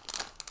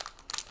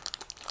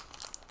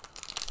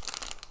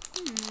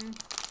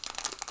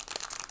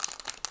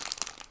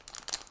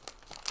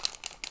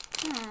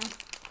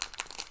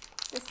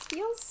 This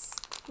feels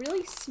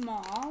really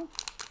small.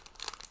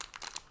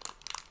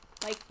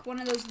 Like one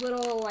of those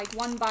little like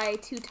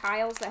 1x2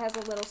 tiles that has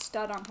a little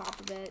stud on top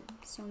of it.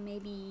 So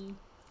maybe...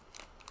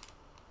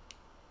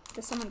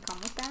 Does someone come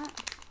with that?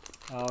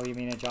 Oh, you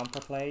mean a jumper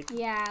plate?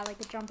 Yeah, like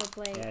a jumper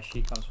plate. Yeah,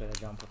 she comes with a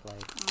jumper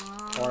plate.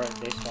 Or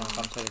this one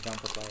comes with a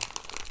jumper plate.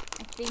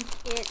 I think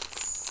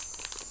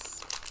it's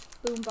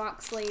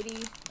Boombox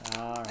Lady.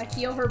 Alright. I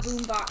feel her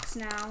boombox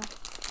now.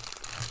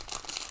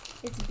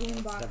 It's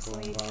Boombox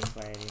Lady. Boombox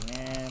Lady,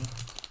 man.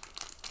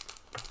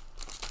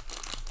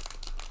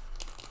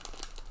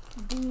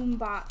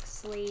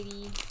 Boombox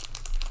Lady.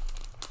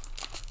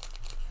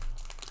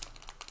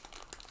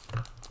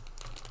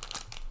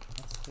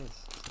 What's this?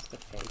 Is this the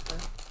paper?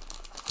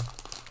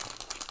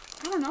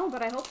 I don't know,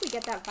 but I hope we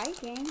get that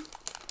Viking.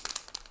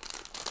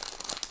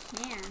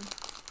 Man.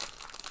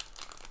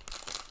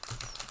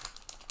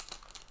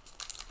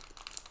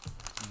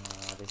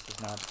 No, this is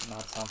not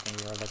something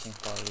we were looking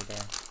for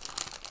either.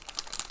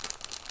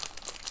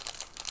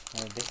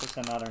 This is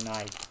another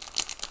knight.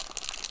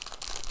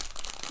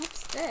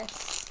 What's this?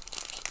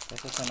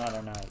 This is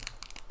another knight.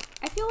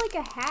 I feel like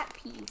a hat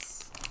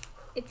piece.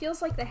 It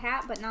feels like the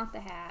hat, but not the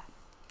hat.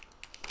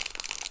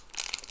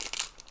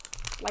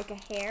 Like a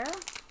hair?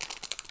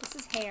 This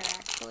is hair,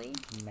 actually.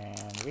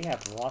 Man, we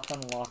have lots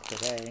unlocked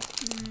today.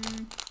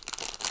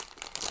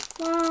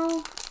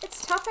 Well,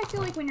 it's tough, I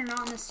feel like, when you're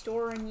not in the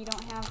store and you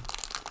don't have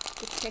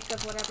the pick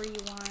of whatever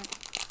you want.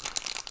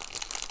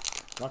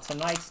 Lots of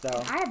knights,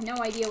 though. I have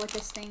no idea what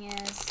this thing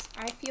is.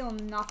 I feel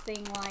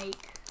nothing like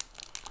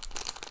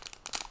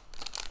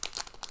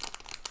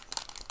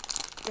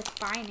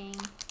defining.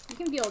 You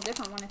can feel a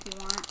different one if you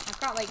want. I've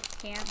got like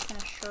pants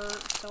and a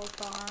shirt so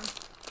far.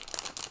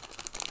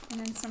 And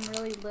then some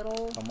really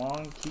little... Come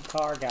on, key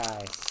car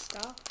guys.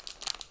 Stuff.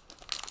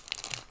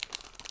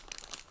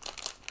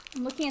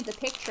 I'm looking at the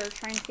picture,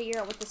 trying to figure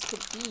out what this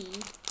could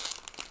be.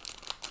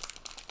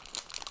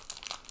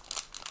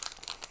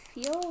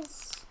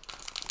 Feels...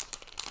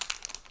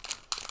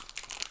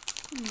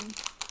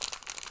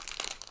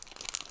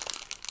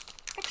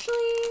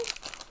 Actually,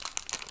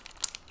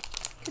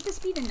 could this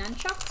be the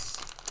nunchucks?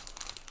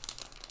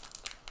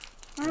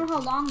 I don't know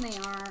how long they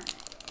are.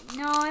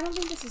 No, I don't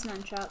think this is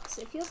nunchucks.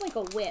 It feels like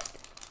a whip.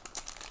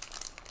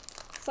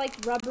 It's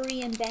like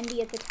rubbery and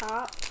bendy at the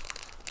top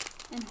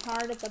and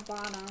hard at the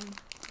bottom.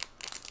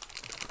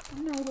 I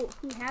don't know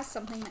who has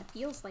something that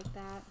feels like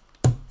that.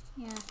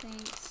 Yeah,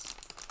 thanks.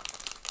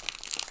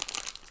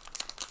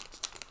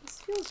 This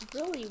feels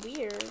really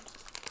weird.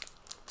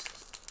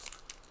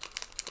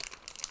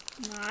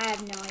 No, I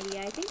have no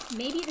idea. I think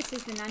maybe this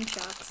is the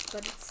nunchucks,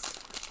 but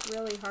it's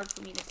really hard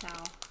for me to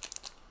tell.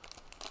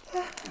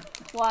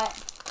 What?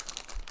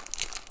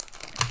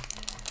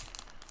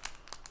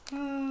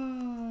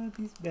 Oh,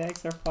 these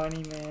bags are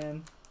funny,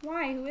 man.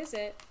 Why? Who is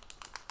it?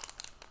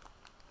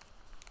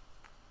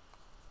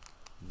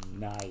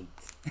 Knight.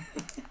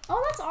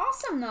 Oh, that's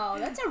awesome, though.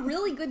 That's a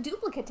really good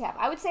duplicate tab.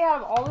 I would say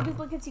out of all the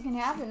duplicates you can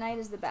have, the Knight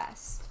is the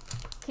best.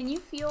 Can you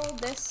feel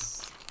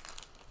this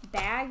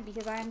bag?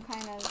 Because I'm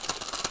kind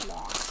of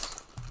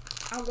lost.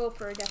 I'll go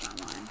for a different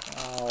one.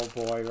 Oh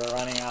boy, we're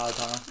running out,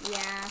 huh?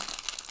 Yeah.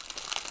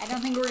 I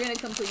don't think we're going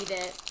to complete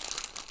it.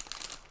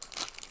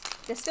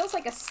 This feels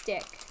like a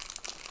stick.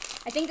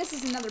 I think this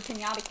is another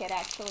pinata kit,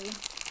 actually.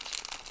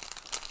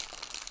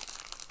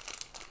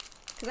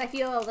 Because I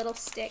feel a little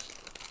stick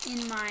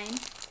in mine,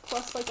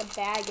 plus like a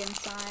bag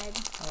inside.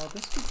 Oh,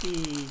 this could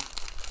be...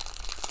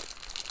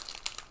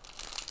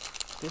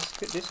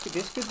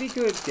 This could be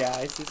good,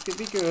 guys. This could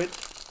be good.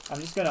 I'm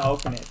just gonna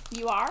open it.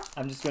 You are?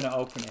 I'm just gonna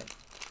open it.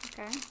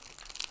 Okay.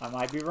 I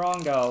might be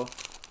wrong though.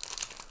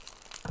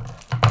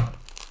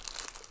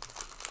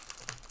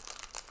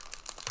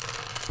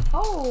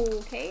 Oh,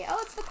 okay. Oh,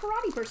 it's the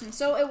karate person.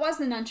 So it was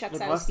the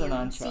nunchucks I was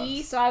feeling.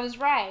 See? So I was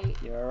right.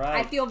 You're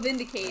right. I feel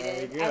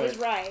vindicated. I was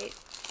right.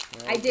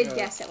 I did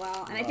guess it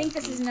well. And I think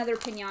this is another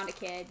pinata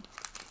kid.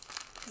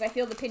 Because I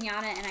feel the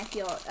pinata and I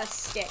feel a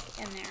stick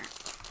in there.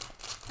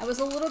 I was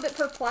a little bit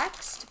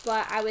perplexed,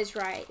 but I was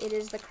right. It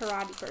is the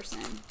karate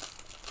person.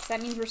 So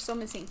that means we're still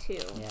missing two.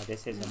 Yeah,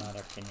 this is another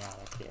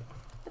pinata kid.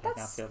 But I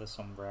can feel the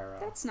sombrero.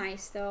 That's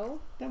nice,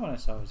 though. That one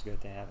is always good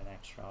to have an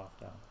extra of,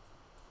 though.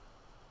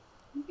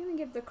 I'm going to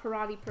give the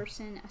karate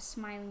person a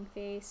smiling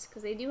face.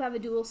 Because they do have a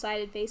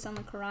dual-sided face on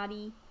the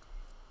karate.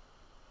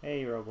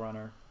 Hey, Rogue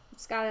Runner.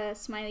 It's got a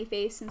smiley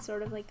face and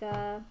sort of like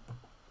a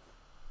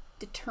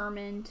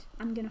determined,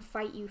 I'm gonna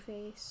fight you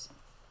face.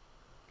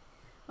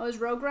 Oh, is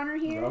Rogue Runner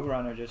here? Rogue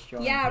Runner just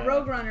joined. Yeah,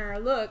 Rogue Runner.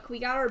 Look, we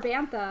got our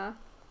Bantha.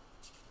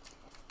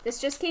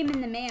 This just came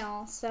in the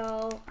mail,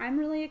 so I'm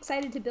really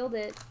excited to build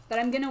it. But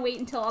I'm gonna wait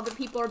until other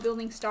people are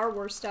building Star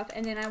Wars stuff,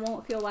 and then I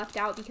won't feel left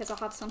out because I'll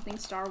have something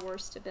Star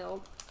Wars to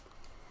build.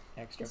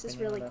 Extra this is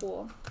really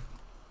cool.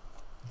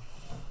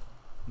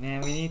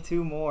 Man, we need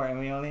 2 more, and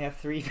we only have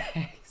 3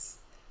 bags.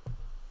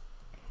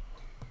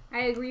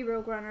 I agree,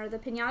 Rogue Runner. The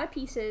pinata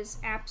piece is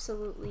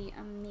absolutely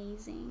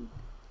amazing.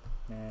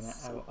 Man,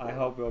 So I cool.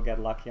 hope we'll get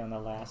lucky on the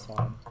last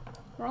one.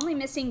 We're only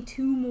missing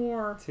 2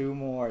 more. 2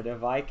 more. The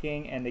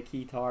Viking and the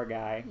Keytar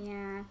guy.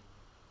 Yeah.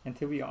 And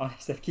to be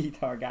honest, that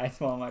Keytar guy is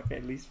one of my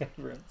least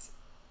favorites.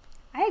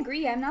 I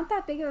agree. I'm not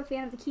that big of a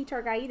fan of the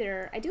Keytar guy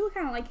either. I do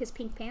kind of like his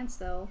pink pants,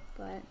 though,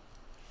 but...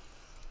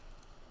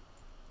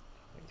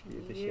 Wait for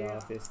you to show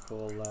off this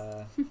cool,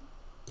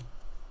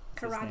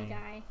 karate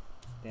guy.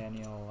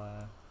 Daniel,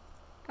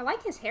 I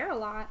like his hair a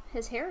lot.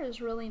 His hair is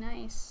really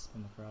nice.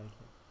 from the Karate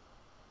Kid.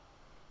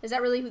 Is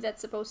that really who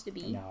that's supposed to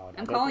be? No,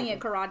 I'm calling it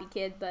Karate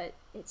Kid, but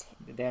it's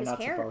They're his not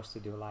hair. supposed to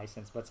do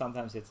license, but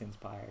sometimes it's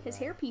inspired.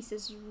 His right? hairpiece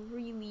is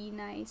really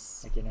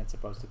nice. Like you're not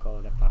supposed to call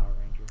it a Power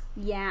Ranger.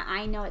 Yeah,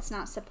 I know it's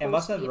not supposed And to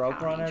wasn't be a Rogue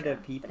Power Runner Ranger, the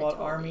but it Peapod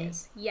totally army?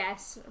 is.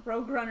 Yes,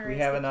 Rogue Runner We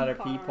is have the another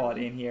Peapod Peapod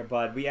army. in here,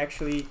 but we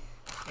actually,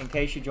 in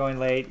case you joined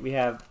late, we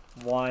have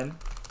 1,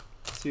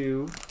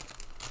 2,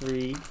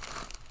 3,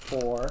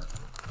 4,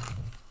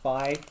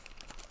 5,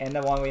 and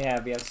the one we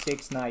have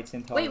 6 knights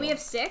in total. Wait, we have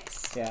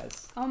 6?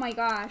 Yes. Oh my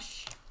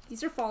gosh.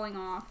 These are falling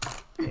off.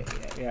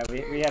 Yeah,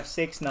 we have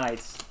 6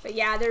 knights. But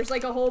yeah, there's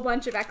like a whole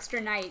bunch of extra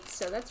knights,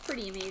 so that's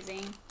pretty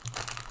amazing.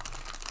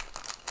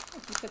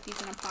 If you put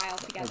these in a pile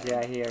together. But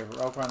yeah, here,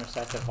 Rogue Runner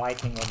says the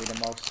Viking will be the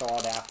most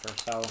sought after,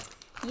 so...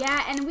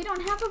 Yeah, and we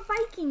don't have a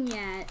Viking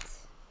yet.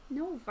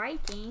 No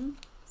Viking.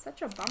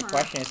 Such a bummer. The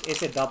question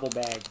is it double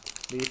bag?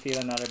 Do you feel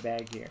another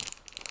bag here?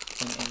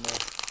 In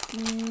this?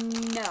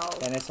 No.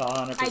 Then it's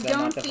 100% I don't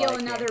not the feel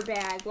Viking. another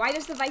bag. Why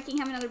does the Viking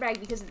have another bag?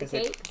 Because of the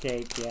cape? It's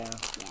cape, yeah.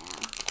 Yeah.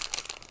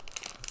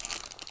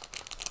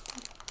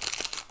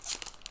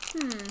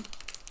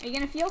 Are you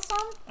gonna feel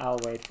some? I'll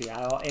wait for you.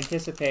 I'm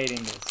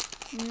anticipating this.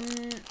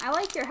 I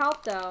like your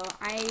help though.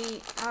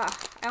 I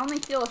only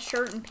feel a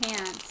shirt and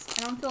pants.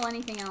 I don't feel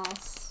anything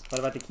else. What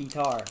about the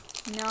Keytar?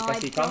 No,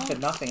 Because he comes with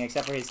nothing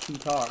except for his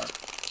Keytar.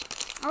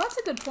 Oh, that's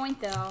a good point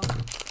though.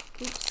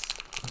 Oops.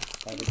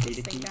 That would be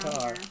the Thing down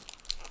Keytar. here.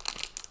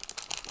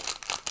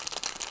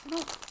 I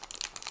don't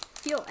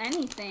feel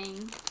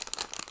anything.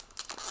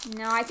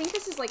 No, I think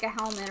this is like a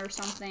helmet or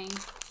something.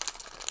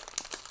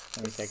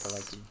 Let me take a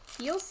look.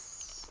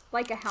 Feels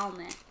like a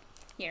helmet.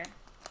 Here.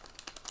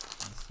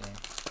 Let's see.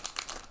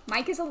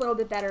 Mike is a little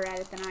bit better at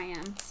it than I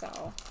am,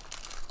 so.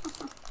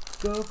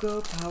 Go, go,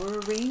 Power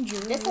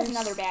Rangers! This has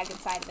another bag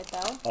inside of it,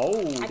 though.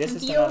 Oh, this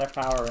is another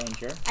Power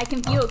Ranger. I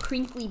can feel a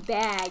crinkly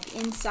bag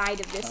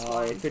inside of this one.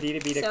 Oh, it could either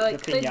be the So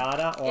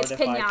pinata or the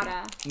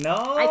pinata. Viking. No!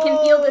 I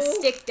can feel the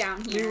stick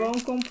down We here.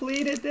 won't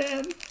complete it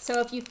then. So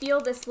if you feel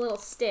this little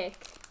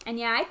stick, and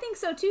yeah, I think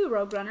so too,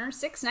 Rogue Runner.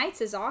 6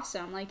 knights is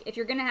awesome. Like, if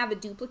you're going to have a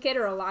duplicate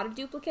or a lot of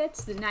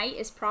duplicates, the knight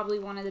is probably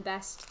one of the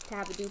best to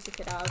have a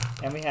duplicate of.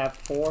 And we have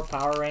 4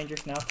 Power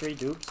Rangers now, 3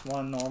 dupes,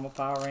 1 normal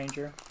Power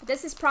Ranger.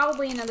 This is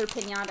probably another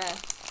pinata.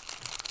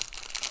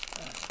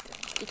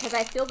 Because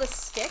I feel the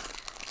stick,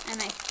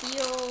 and I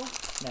feel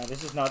No,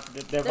 this is not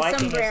the The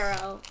Viking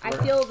sombrero. I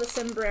feel the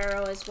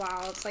sombrero as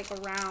well. It's like a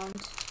round.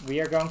 We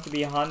are going to be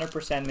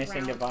 100%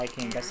 missing the Round.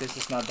 Viking because this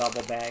is not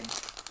double bagged.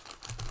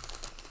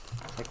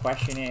 The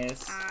question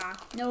is...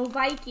 no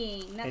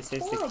Viking. That's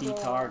this is horrible. the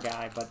guitar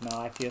guy, but no,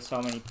 I feel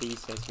so many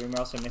pieces. We're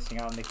also missing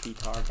out on the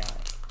guitar guy.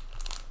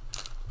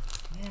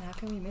 Man, how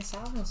can we miss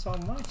out on so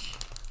much?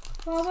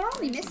 Well, we're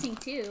only missing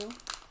 2.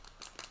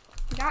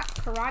 We got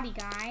Karate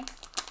Guy.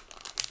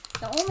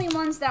 The only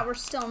ones that we're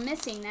still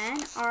missing then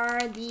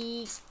are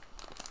the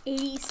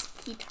 80s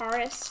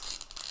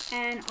guitarist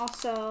and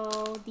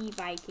also the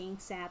Viking,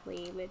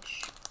 sadly,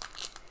 which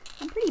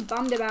I'm pretty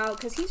bummed about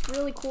because he's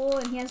really cool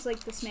and he has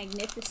like this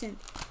magnificent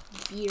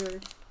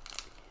beard.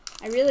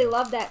 I really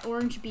love that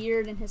orange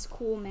beard and his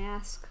cool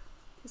mask,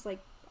 his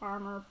like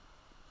armor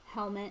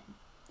helmet.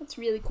 That's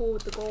really cool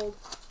with the gold.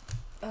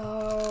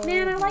 Oh,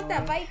 man, I like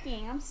that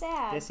Viking. I'm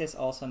sad. This is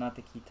also not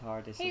the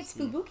guitar. Hey, it's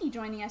Fubuki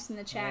joining us in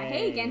the chat. Hey.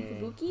 Hey again,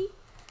 Fubuki.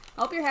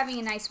 I hope you're having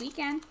a nice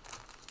weekend.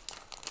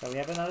 So we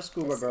have another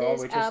scuba girl,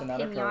 which is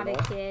another pinata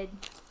turtle. kid.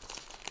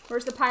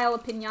 Where's the pile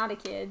of pinata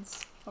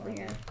kids? Over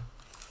here.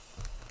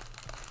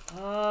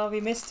 Oh, we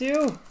missed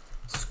 2.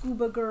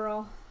 Scuba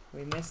girl.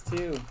 We missed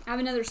 2. I have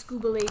another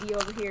scuba lady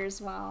over here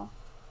as well.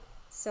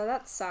 So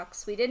that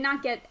sucks. We did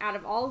not get, out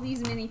of all of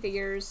these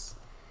minifigures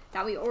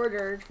that we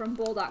ordered from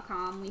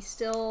Bull.com, we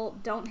still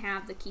don't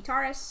have the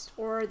guitarist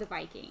or the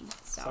Viking.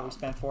 So we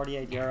spent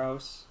 48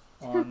 euros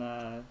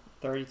on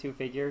 32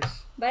 figures.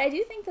 But I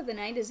do think that the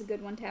Knight is a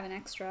good one to have an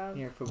extra of.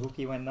 Here,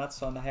 Fubuki went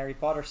nuts on the Harry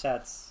Potter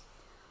sets.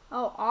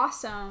 Oh,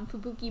 awesome.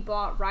 Fubuki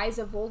bought Rise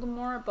of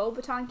Voldemort,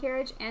 Beauxbaton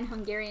Carriage, and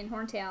Hungarian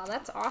Horntail.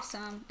 That's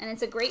awesome. And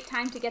it's a great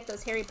time to get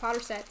those Harry Potter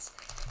sets.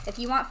 If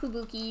you want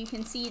Fubuki, you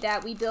can see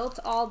that we built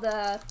all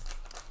the...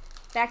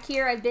 Back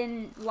here, I've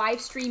been live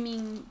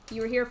streaming.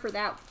 You were here for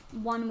that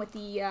one with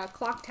the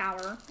clock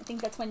tower. I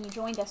think that's when you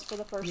joined us for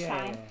the first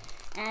time.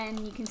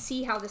 And you can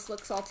see how this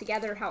looks all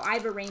together, how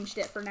I've arranged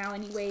it for now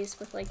anyways,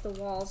 with like the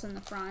walls in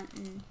the front.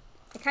 And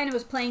I kind of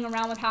was playing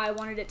around with how I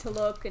wanted it to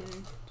look and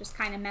just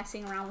kind of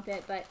messing around with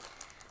it. But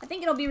I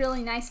think it'll be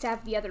really nice to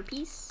have the other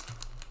piece.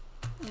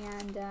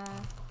 And yeah.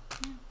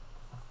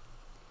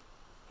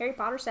 Harry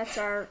Potter sets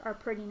are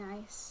pretty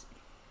nice.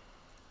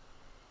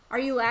 Are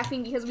you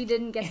laughing because we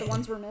didn't get the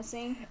ones we're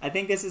missing? I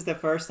think this is the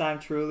first time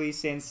truly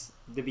since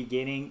the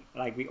beginning,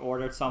 like we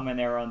ordered some and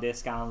they were on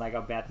discount, like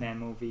a Batman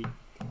movie,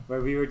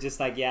 where we were just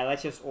like, yeah,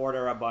 let's just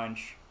order a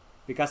bunch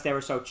because they were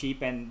so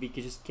cheap and we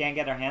just can't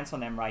get our hands on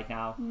them right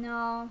now.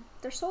 No,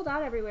 they're sold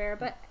out everywhere,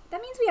 but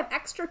that means we have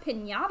extra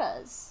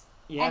piñatas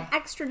and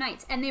extra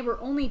Knights, and they were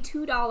only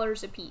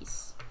 $2 a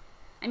piece.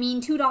 I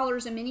mean, $2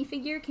 a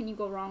minifigure, can you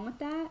go wrong with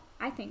that?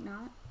 I think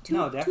not.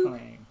 No,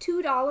 definitely.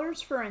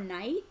 $2 for a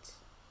Knight?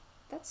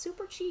 That's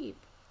super cheap.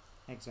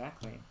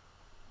 Exactly.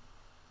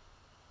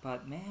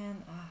 But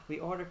man, we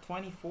ordered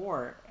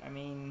 24. I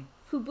mean...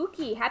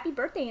 Fubuki, happy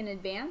birthday in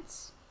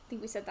advance. I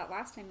think we said that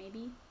last time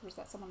maybe. Or was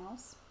that someone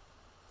else?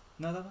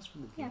 No, that was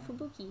Fubuki. Yeah,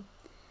 Fubuki.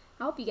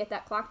 I hope you get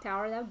that clock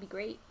tower. That would be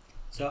great.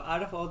 So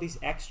out of all these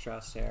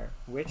extras there,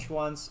 which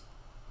ones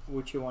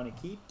would you want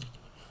to keep?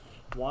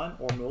 One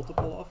or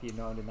multiple of, you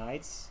know, the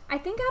Knights? I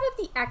think out of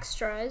the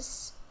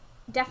extras...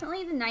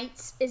 Definitely the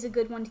Knights is a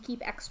good one to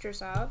keep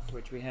extras of.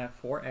 Which we have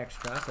 4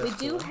 extras. That's we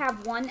do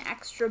have one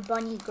extra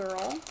bunny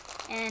girl.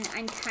 And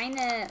I'm kind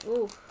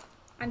of...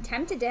 I'm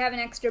tempted to have an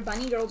extra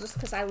bunny girl just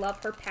because I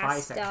love her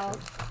pastel.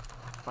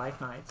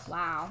 5 Knights.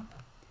 Wow.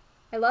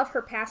 I love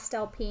her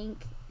pastel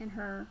pink and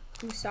her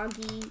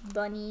Usagi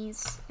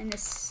bunnies. And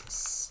this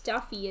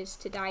stuffy is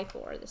to die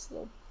for. This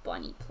little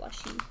bunny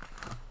plushie.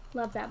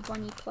 Love that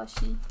bunny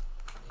plushie.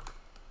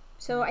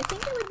 So I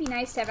think it would be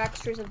nice to have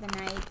extras of the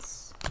Knights.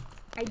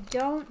 I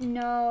don't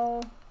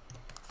know.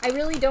 I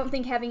really don't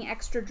think having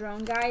extra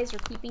drone guys or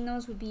keeping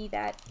those would be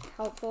that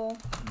helpful.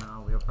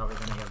 No, we're probably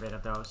going to get rid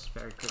of those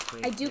very quickly.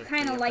 I do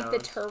kind of like the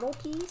turtle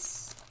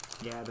piece.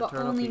 Yeah, the but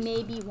turtle only piece.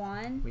 Maybe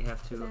one. We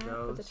have 2 of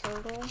those. For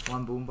the turtle.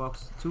 1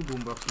 boombox, 2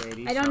 boombox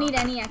ladies. I don't need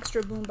any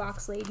extra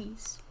boombox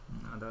ladies.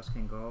 No, those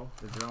can go.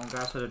 The drone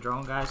guys, so the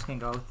drone guys can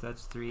go.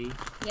 That's 3.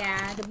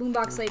 Yeah, the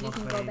boombox lady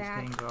can go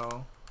back. Can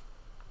go.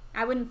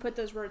 I wouldn't put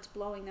those where it's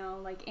blowing though.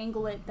 Like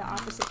angle it the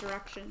opposite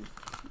direction.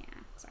 Yeah.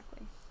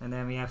 And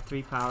then we have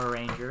 3 Power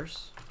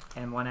Rangers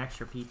and 1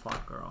 extra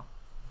Peapod Girl.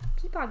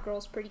 Peapod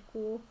Girl's pretty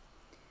cool.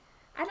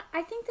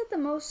 I think that the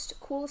most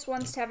coolest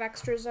ones to have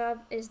extras of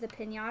is the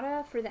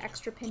Pinata for the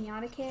extra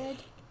Pinata Kid.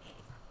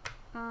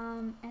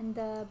 And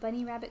the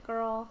Bunny Rabbit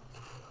Girl.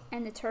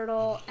 And the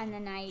Turtle and the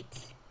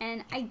Knight.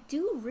 And I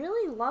do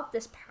really love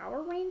this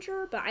Power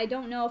Ranger, but I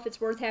don't know if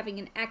it's worth having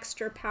an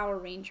extra Power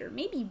Ranger.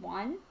 Maybe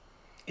 1.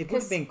 It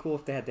would have been cool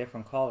if they had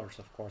different colors,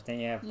 of course.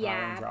 Then you have Power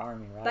Ranger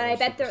Army, right? But I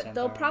bet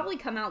they'll probably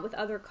come out with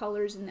other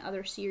colors in the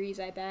other series,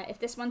 I bet. If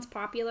this one's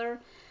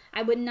popular,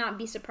 I would not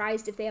be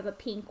surprised if they have a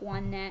pink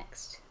one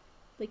next.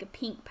 Like a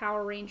pink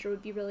Power Ranger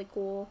would be really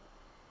cool.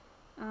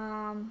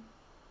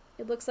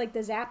 It looks like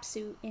the Zap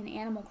suit in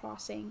Animal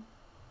Crossing.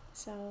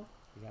 So...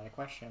 We got a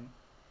question.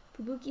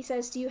 Fubuki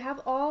says, do you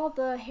have all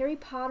the Harry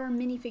Potter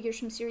minifigures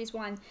from Series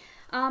 1?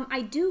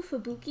 I do,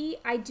 Fubuki.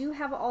 I do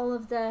have all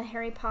of the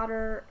Harry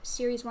Potter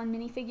Series 1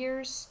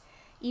 minifigures.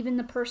 Even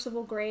the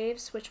Percival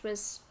Graves, which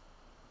was...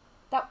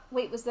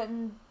 Wait, was that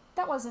in...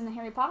 That was in the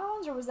Harry Potter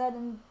ones, or was that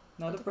in...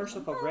 No, the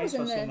Percival Graves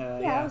was in the...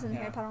 Yeah, it was in the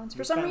Harry Potter ones.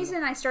 For some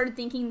reason, I started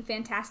thinking the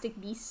Fantastic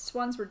Beasts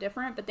ones were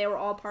different, but they were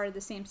all part of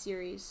the same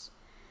series.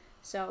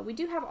 So, we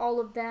do have all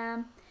of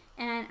them.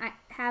 And I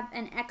have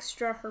an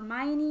extra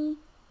Hermione.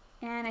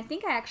 And I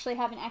think I actually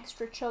have an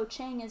extra Cho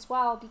Chang as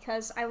well,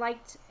 because I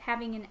liked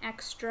having an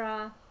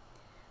extra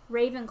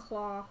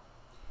Ravenclaw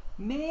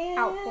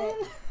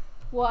outfit.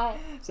 What?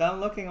 So I'm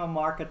looking on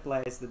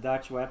Marketplace, the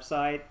Dutch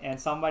website, and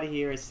somebody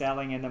here is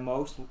selling, and the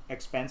most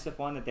expensive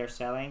one that they're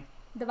selling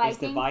is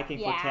the Viking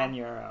for 10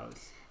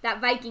 euros. That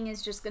Viking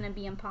is just going to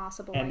be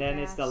impossible. And then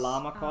it's the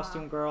llama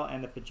costume girl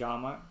and the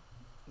pajama.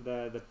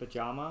 The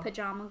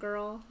pajama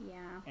girl,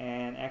 yeah.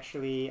 And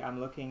actually, I'm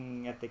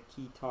looking at the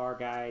Kitar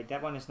guy.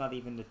 That one is not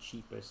even the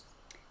cheapest.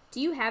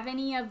 Do you have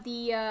any of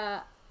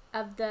the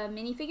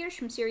minifigures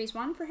from Series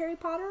 1 for Harry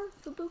Potter,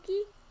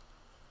 Fubuki?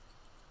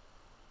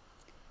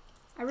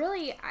 I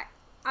really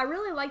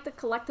like the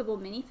collectible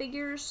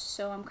minifigures,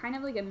 so I'm kind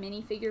of like a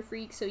minifigure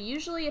freak. So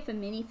usually if a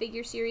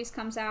minifigure series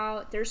comes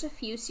out, there's a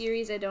few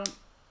series I don't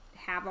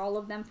have all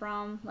of them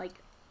from,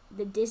 like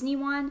the Disney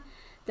one.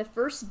 The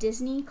first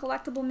Disney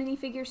collectible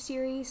minifigure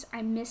series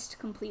I missed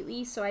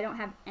completely, so I don't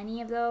have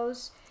any of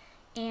those.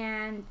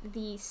 And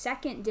the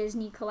second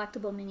Disney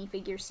collectible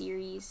minifigure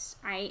series,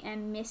 I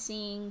am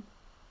missing,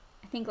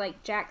 I think,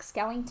 like Jack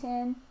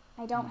Skellington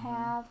I don't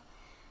have.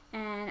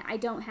 And I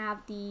don't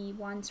have the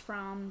ones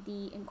from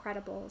The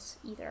Incredibles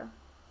either.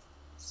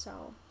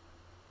 So,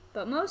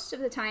 but most of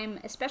the time,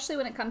 especially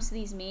when it comes to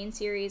these main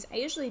series, I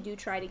usually do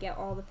try to get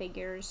all the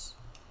figures.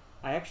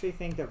 I actually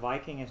think the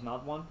Viking is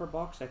not one per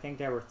box. I think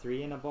there were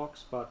 3 in a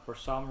box, but for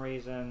some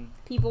reason...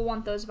 People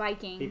want those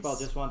Vikings. People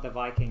just want the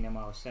Viking the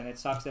most, and it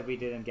sucks that we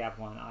didn't get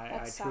one.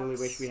 I truly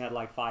wish we had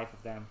like 5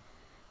 of them.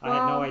 Well, I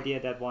had no idea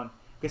that one...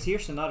 Because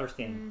here's another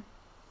thing.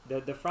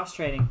 The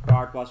frustrating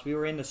part was we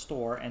were in the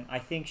store, and I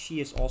think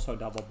she is also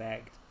double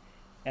bagged.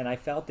 And I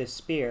felt this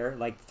spear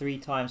like 3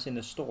 times in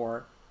the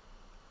store.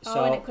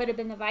 So, and it could have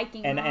been the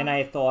Viking. And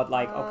I thought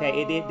like,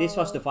 okay, this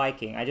was the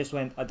Viking. I just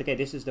went, okay,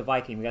 this is the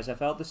Viking, because I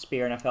felt the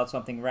spear and I felt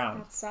something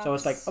round. So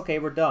it's like, okay,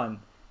 we're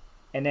done.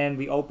 And then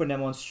we opened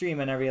them on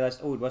stream, and I realized,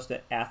 oh, it was the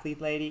athlete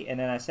lady. And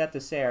then I said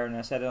to Sarah, and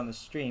I said it on the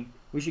stream,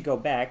 we should go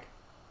back.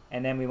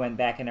 And then we went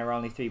back, and there were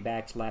only 3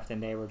 bags left,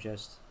 and they were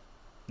just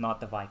not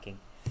the Viking.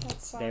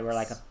 They were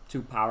like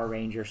 2 Power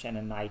Rangers and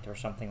a knight or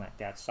something like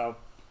that. So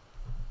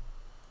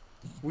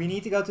we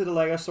need to go to the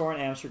Lego store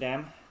in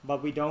Amsterdam,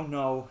 but we don't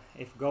know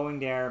if going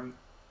there,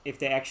 if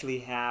they actually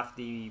have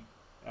the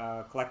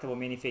collectible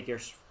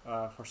minifigures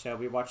for sale.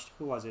 We watched,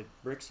 who was it,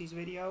 Brixie's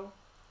video,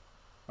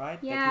 right?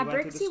 Yeah,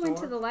 Brixie went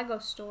to the Lego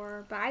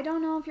store, but I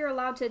don't know if you're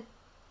allowed to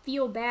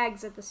feel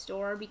bags at the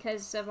store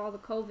because of all the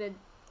COVID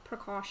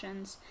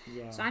precautions.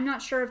 Yeah. So I'm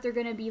not sure if they're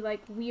going to be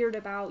like weird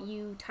about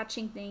you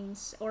touching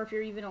things, or if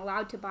you're even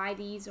allowed to buy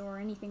these or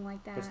anything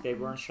like that. Because they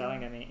weren't selling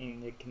them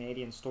in the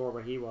Canadian store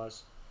where he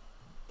was.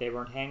 They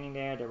weren't hanging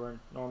there. They weren't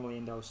normally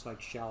in those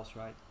like shelves,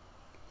 right?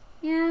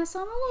 Yeah,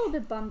 so I'm a little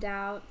bit bummed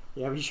out.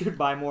 Yeah, we should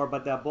buy more,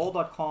 but the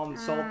Bol.com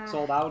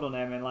sold out on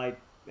them in like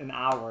an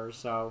hour,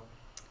 so...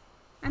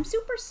 I'm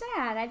super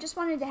sad. I just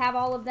wanted to have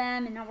all of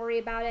them and not worry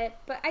about it.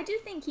 But I do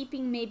think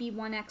keeping maybe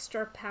 1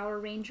 extra Power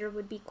Ranger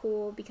would be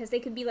cool, because they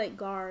could be like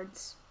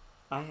guards.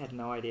 I had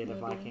no idea the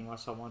Viking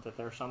was so wanted.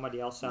 There's somebody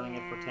else selling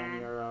it for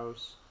 10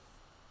 euros.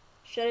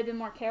 Should have been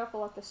more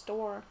careful at the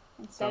store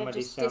instead Somebody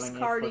of just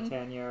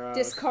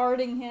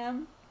discarding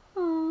him.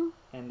 Aww.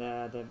 And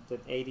the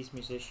 80s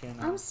musician.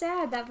 I'm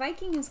sad. That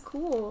Viking is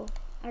cool.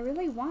 I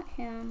really want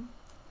him.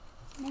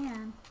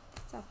 Man.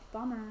 It's a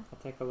bummer. I'll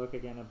take a look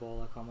again at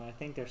Bol.com. I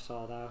think they're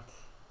sold out.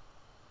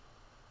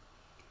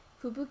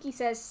 Fubuki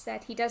says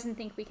that he doesn't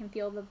think we can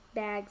feel the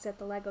bags at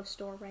the Lego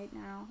store right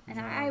now. And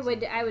no, I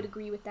would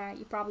agree with that.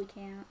 You probably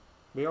can't.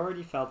 We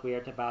already felt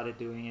weird about it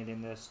doing it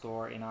in the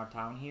store in our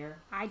town here.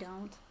 I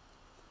don't.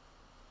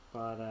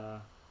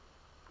 But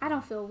I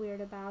don't feel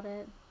weird about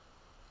it.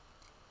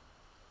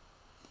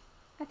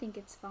 I think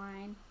it's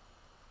fine.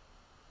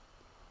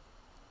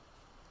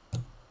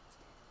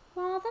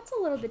 Well, that's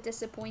a little bit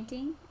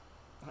disappointing.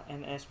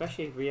 And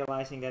especially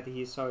realizing that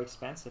he's so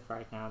expensive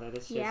right now. That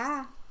it's just...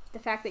 Yeah, the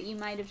fact that you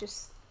might have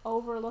just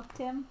overlooked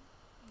him.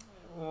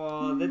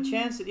 Well, the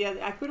chance... Yeah,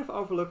 I could have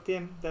overlooked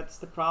him. That's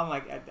the problem.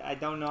 Like, I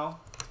don't know.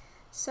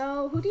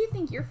 So, who do you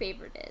think your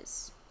favorite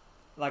is?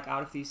 Like,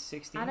 out of these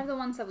 16? Out of the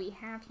ones that we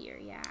have here,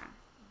 yeah.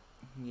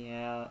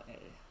 Yeah.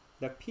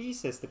 The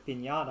pieces, the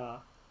piñata...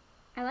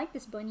 I like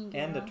this bunny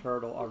girl. And the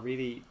turtle are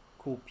really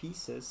cool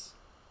pieces.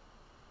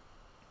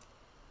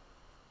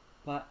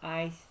 But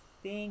I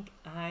think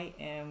I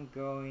am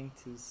going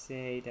to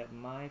say that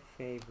my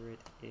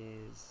favorite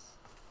is...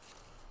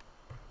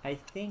 I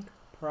think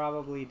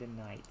probably the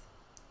knight.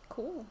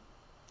 Cool.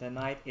 The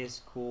knight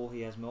is cool.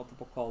 He has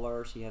multiple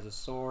colors. He has a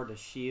sword, a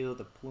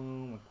shield, a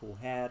plume, a cool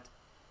hat.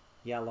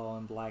 Yellow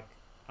and black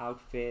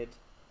outfit,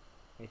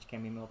 which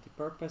can be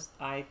multi-purposed.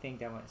 I think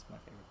that one is my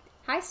favorite.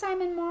 Hi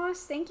Simon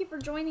Moss, thank you for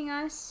joining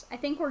us. I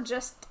think we're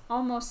just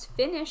almost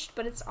finished,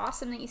 but it's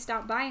awesome that you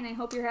stopped by, and I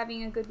hope you're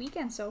having a good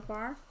weekend so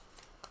far.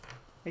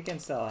 We can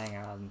still hang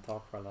out and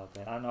talk for a little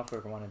bit. I don't know if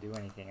we want to do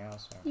anything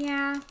else. Or...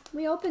 Yeah,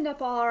 we opened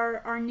up all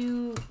our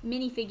new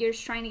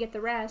minifigures trying to get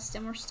the rest,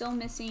 and we're still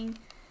missing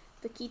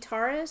the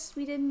guitarist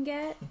we didn't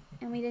get,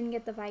 and we didn't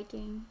get the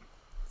Viking.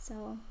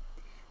 So,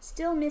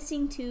 still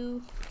missing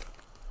 2,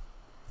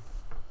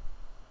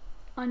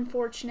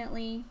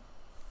 unfortunately.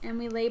 And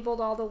we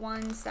labeled all the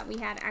ones that we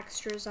had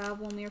extras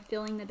of when we were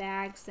filling the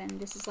bags, and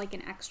this is like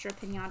an extra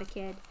Pinata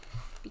Kid,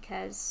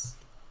 because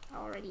I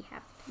already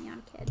have the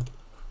Pinata Kid.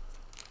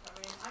 I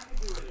mean, I could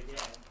do it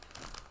again.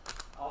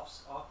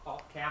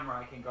 Off camera,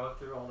 I can go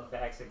through all the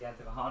bags again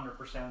to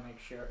 100% make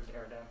sure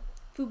they're there.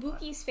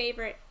 Fubuki's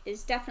favorite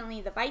is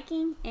definitely the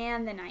Viking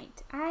and the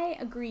Knight. I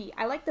agree.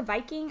 I like the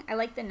Viking. I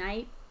like the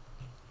Knight.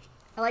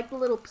 I like the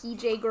little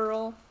PJ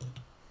girl.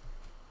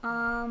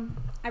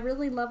 I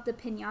really love the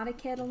Pinata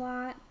Kid a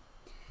lot.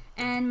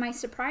 And my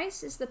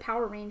surprise is the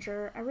Power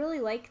Ranger. I really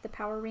like the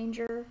Power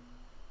Ranger.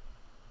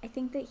 I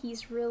think that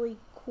he's really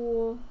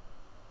cool.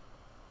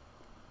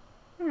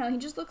 I don't know, he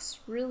just looks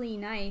really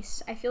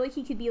nice. I feel like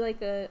he could be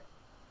like a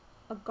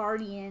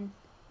guardian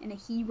and a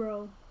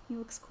hero. He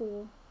looks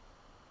cool.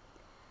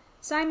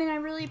 Simon, I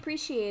really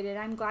appreciate it.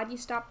 I'm glad you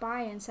stopped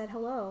by and said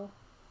hello.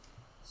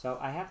 So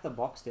I have the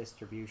box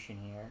distribution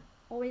here.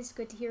 Always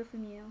good to hear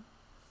from you.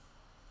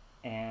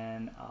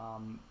 And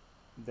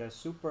the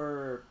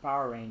Super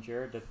Power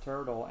Ranger, the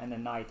Turtle, and the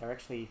Knight are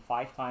actually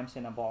 5 times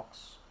in a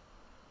box.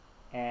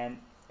 And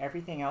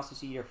everything else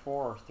is either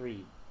 4 or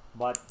 3.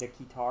 But the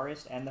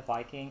Guitarist and the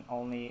Viking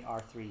only are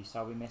 3,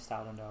 so we missed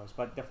out on those.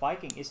 But the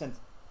Viking isn't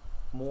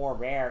more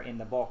rare in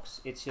the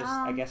box. It's just,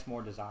 I guess,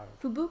 more desired.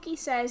 Fubuki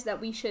says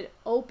that we should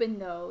open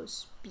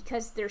those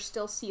because they're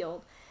still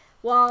sealed.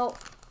 Well,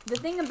 the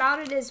thing about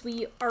it is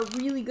we are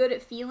really good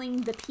at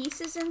feeling the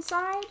pieces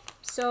inside.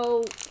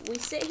 So we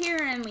sit here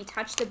and we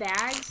touch the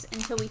bags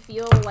until we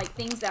feel like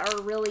things that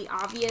are really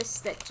obvious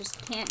that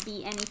just can't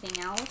be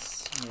anything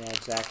else. Yeah,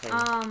 exactly.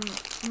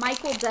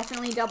 Mike will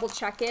definitely double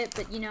check it,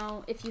 but you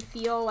know, if you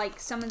feel like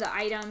some of the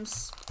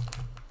items,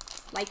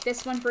 like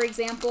this one for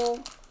example,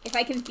 if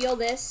I can feel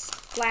this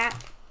flat,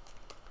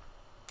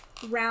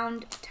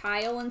 round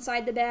tile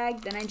inside the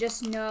bag, then I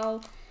just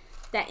know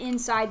that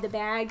inside the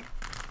bag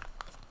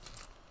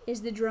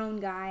is the drone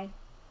guy.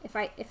 If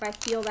I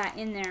feel that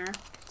in there.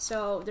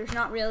 So there's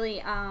not really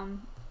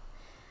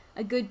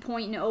a good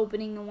point in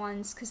opening the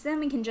ones, because then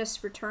we can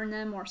just return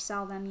them or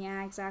sell them.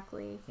 Yeah,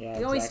 exactly. Yeah,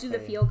 we always do the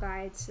feel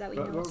guides so that we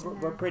know what's in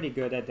there. We're pretty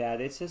good at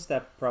that. It's just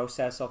a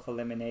process of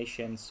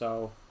elimination.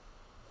 So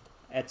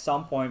at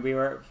some point we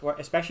were,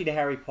 especially the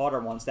Harry Potter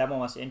ones, that one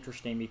was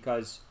interesting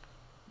because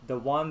the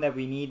one that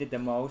we needed the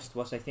most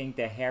was, I think,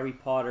 the Harry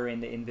Potter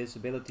in the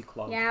invisibility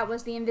cloak. Yeah, it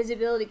was the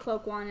invisibility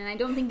cloak one, and I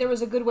don't think there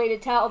was a good way to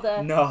tell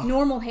the No.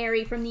 normal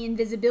Harry from the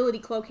invisibility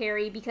cloak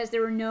Harry because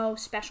there were no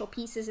special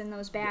pieces in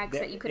those bags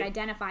that you could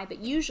identify. But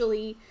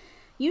usually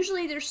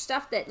there's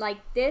stuff that, like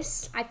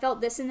this, I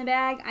felt this in the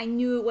bag, I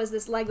knew it was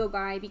this Lego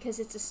guy because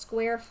it's a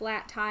square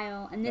flat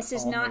tile, and this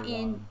is not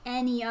in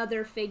any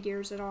other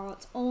figures at all.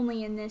 It's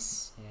only in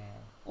this. Yeah.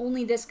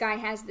 Only this guy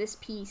has this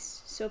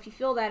piece. So if you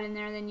feel that in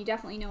there, then you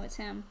definitely know it's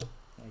him.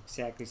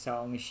 Exactly. So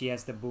only she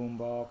has the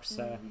boombox.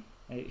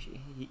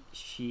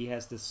 She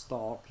has the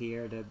stalk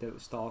here, the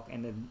stalk,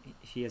 and then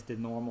she has the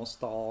normal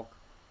stalk.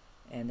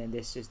 And then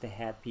this is the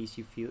headpiece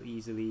you feel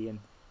easily. And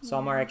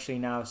some are actually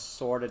now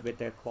sorted with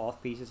the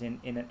cloth pieces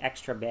in an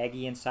extra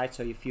baggie inside,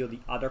 so you feel the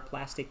other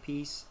plastic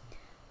piece.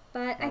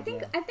 But I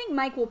think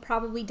Mike will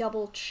probably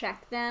double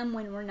check them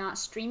when we're not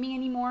streaming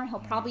anymore. He'll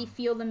probably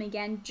feel them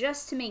again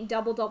just to make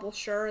double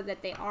sure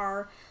that they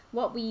are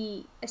what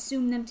we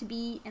assume them to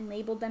be and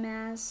labeled them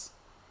as.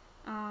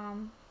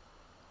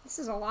 This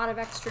is a lot of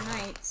extra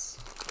Knights.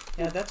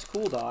 Yeah, that's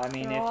cool though. I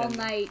mean, all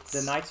Knights.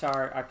 The Knights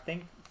are, I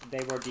think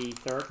they were the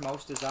 3rd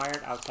most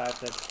desired outside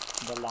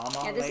the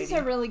llama Yeah, this lady. is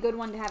a really good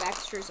one to have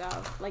extras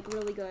of. Like,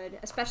 really good.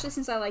 Especially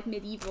since I like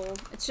medieval.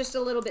 It's just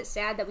a little bit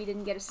sad that we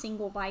didn't get a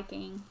single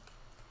Viking.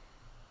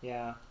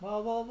 Yeah,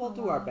 well, we'll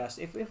do our best.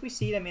 If we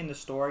see them in the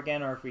store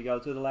again, or if we go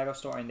to the Lego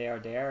store and they are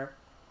there,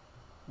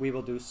 we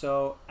will do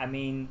so. I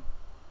mean,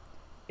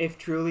 if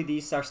truly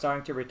these are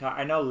starting to retire,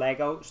 I know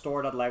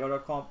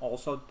store.lego.com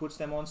also puts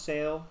them on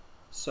sale,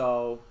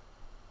 so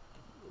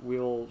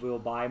we'll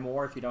buy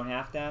more if you don't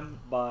have them.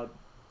 But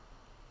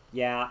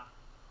yeah,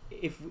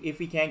 if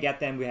we can't get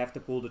them, we have to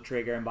pull the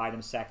trigger and buy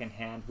them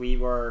secondhand. We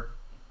were.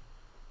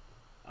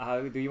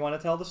 Do you want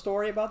to tell the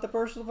story about the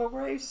Percival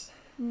Graves?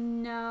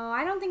 No,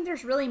 I don't think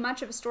there's really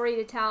much of a story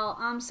to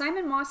tell.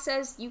 Simon Moss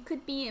says you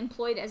could be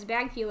employed as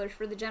bag peelers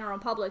for the general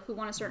public who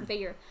want a certain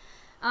figure.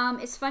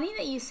 It's funny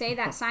that you say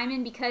that,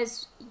 Simon,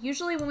 because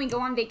usually when we go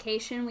on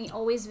vacation, we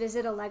always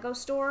visit a Lego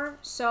store.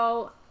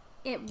 So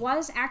it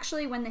was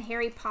actually when the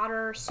Harry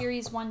Potter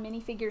Series 1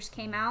 minifigures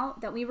came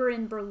out that we were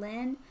in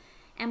Berlin,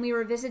 and we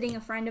were visiting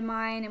a friend of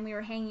mine, and we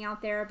were hanging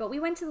out there. But we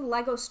went to the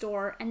Lego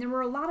store, and there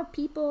were a lot of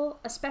people,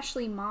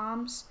 especially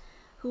moms,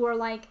 who are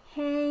like,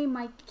 hey,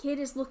 my kid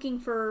is looking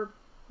for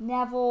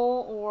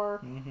Neville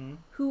or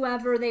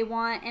whoever they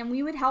want, and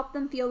we would help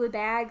them feel the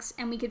bags,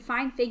 and we could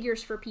find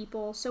figures for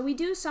people. So we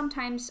do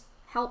sometimes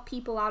help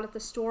people out at the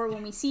store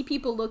when we see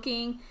people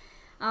looking.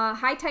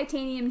 Hi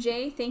Titanium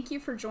J, thank you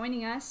for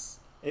joining us.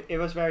 It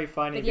was very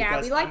funny. But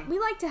yeah, because we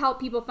like to help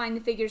people find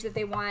the figures that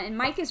they want, and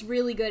Mike is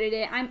really good at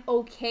it. I'm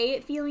okay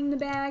at feeling the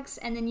bags,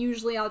 and then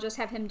usually I'll just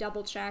have him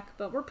double check,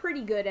 but we're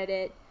pretty good at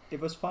it. It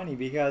was funny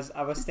because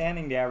I was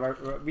standing there.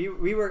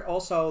 We were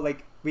also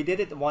like, we did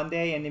it one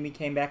day and then we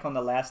came back on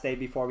the last day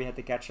before we had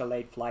to catch a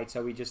late flight.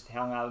 So we just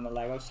hung out in the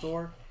Lego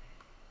store.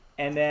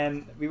 And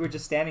then we were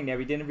just standing there.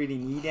 We didn't really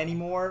need any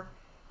more.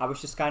 I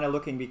was just kind of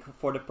looking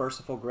for the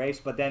Percival Graves.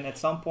 But then at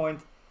some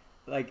point,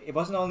 like, it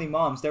wasn't only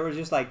moms. There were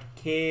just like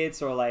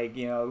kids or like,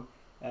 you know,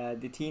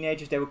 the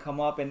teenagers. They would come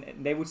up and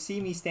they would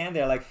see me stand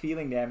there like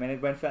feeling them. And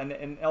it went,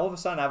 and all of a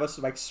sudden I was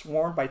like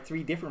swarmed by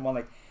 3 different ones.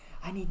 Like,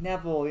 I need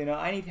Neville, you know,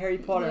 I need Harry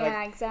Potter. Yeah,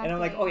 like, exactly. And I'm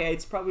like, oh yeah,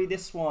 it's probably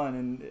this one,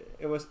 and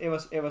it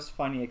was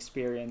funny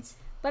experience.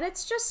 But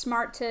it's just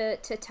smart to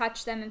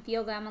touch them and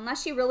feel them,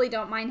 unless you really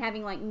don't mind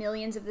having like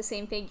millions of the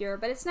same figure.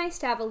 But it's nice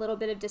to have a little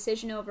bit of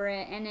decision over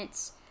it, and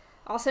it's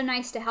also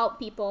nice to help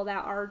people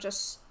that are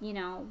just, you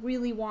know,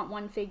 really want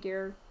one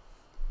figure.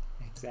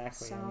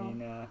 Exactly. So, I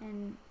mean,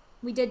 and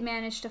we did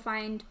manage to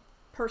find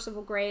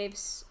Percival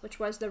Graves, which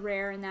was the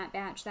rare in that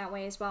batch that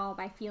way as well,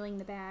 by feeling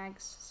the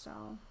bags. So,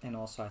 and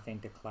also I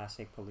think the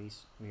classic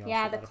police. We also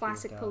yeah, the got a few of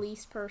classic those.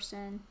 police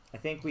person. I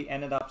think we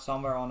ended up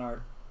somewhere on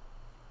our,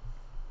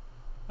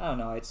 I don't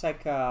know, it's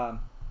like I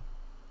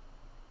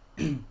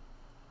don't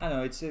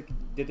know, it's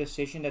the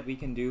decision that we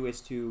can do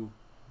is to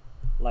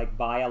like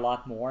buy a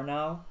lot more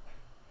now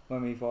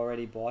when we've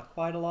already bought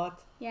quite a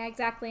lot. Yeah,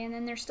 exactly. And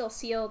then they're still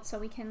sealed, so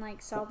we can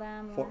like sell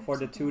them for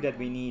the 2 that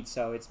we need.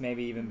 So it's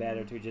maybe even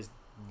better to just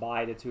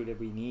buy the 2 that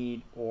we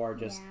need, or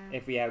just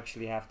if we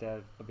actually have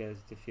the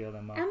ability to feel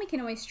them up. And we can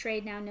always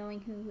trade now,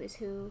 knowing who is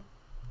who.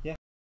 Yeah.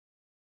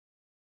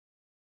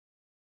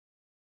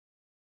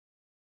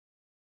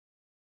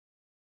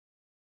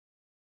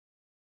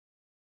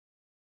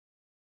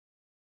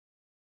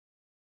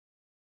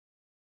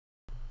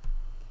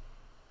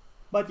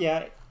 But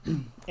yeah,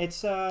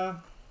 it's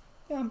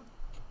yeah,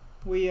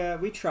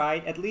 we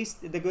tried. At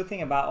least the good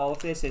thing about all of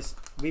this is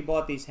we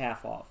bought these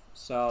half off,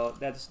 so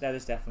that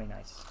is definitely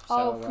nice.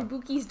 Oh, So,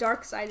 Fubuki's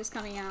Dark Side is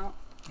coming out.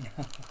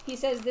 He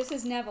says, "This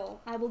is Neville.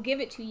 I will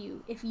give it to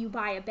you if you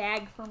buy a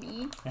bag for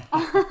me."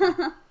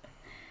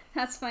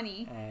 That's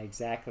funny.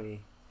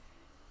 Exactly.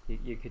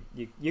 You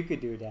could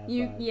do that.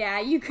 Yeah,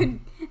 you could.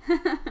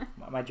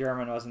 My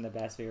German wasn't the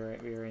best. We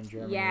were in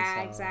Germany.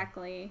 Yeah, so,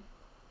 exactly.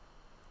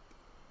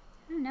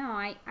 I don't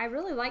know. I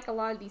really like a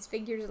lot of these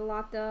figures a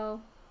lot, though.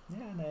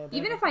 Yeah,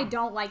 even if I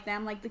don't like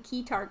them, like the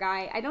Keytar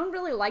guy, I don't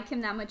really like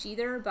him that much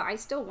either, but I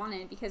still want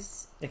it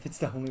because... If it's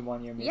the only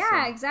one you're missing.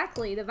 Yeah,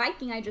 exactly. The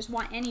Viking I just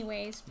want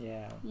anyways.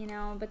 Yeah. You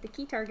know, but the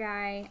Keytar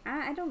guy,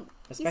 I don't...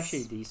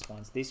 Especially these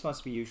ones. These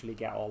ones we usually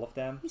get all of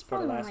them he's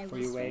for the last my 3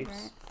 least waves.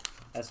 favorite.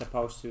 As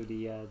opposed to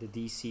the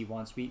DC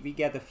ones. We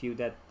get a few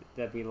that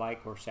we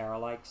like or Sarah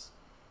likes.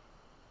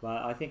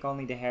 But I think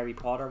only the Harry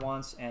Potter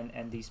ones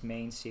and these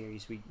main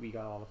series, we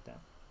got all of them.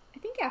 I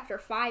think after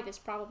 5 is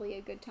probably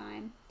a good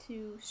time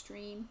to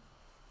stream.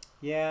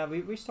 Yeah,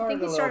 we started I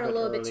think we started a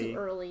little bit early. too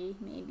early,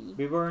 maybe.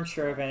 We weren't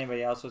sure if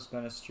anybody else was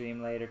going to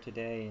stream later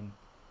today, and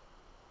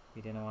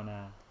we didn't want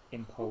to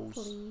impose.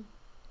 Hopefully.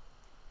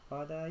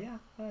 But yeah,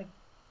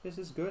 this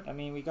is good. I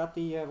mean, we got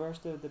the, where's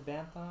the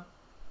Bantha?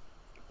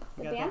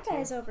 The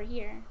Bantha is over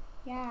here.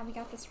 Yeah, we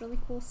got this really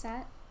cool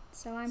set.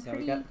 So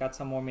we got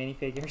some more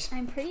minifigures.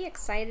 I'm pretty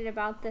excited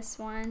about this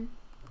one.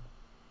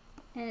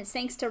 And it's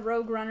thanks to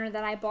Rogue Runner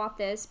that I bought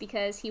this,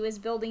 because he was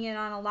building it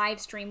on a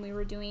live stream we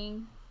were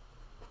doing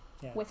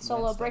with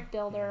Solo Brick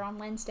Builder on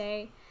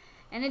Wednesday.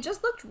 And it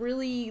just looked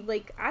really,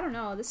 like, I don't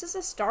know, this is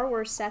a Star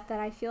Wars set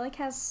that I feel like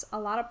has a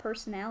lot of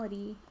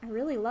personality. I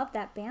really love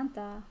that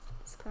Bantha.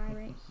 This guy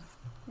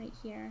right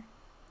here.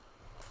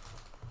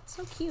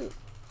 So cute.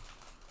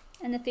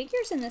 And the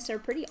figures in this are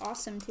pretty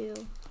awesome too.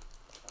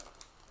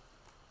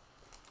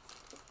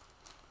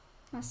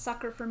 I'm a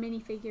sucker for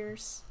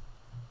minifigures.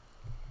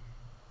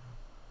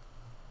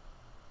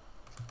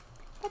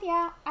 But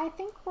yeah, I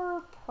think we're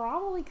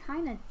probably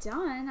kind of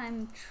done.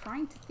 I'm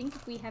trying to think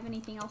if we have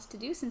anything else to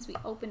do since we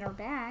opened our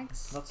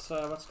bags.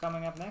 What's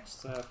coming up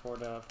next for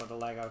the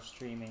Lego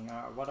streaming?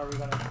 What are we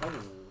gonna? Oh,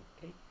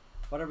 okay.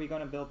 What are we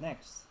gonna build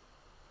next?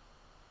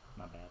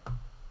 My bad.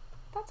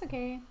 That's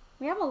okay.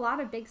 We have a lot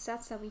of big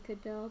sets that we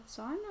could build,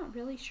 so I'm not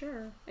really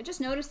sure. I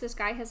just noticed this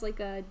guy has like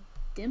a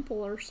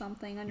dimple or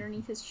something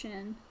underneath his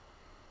chin,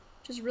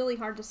 which is really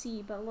hard to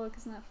see. But look,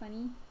 isn't that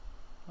funny?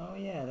 Oh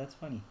yeah, that's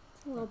funny.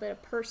 A little bit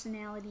of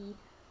personality.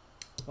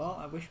 Well,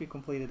 I wish we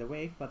completed the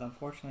wave, but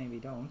unfortunately we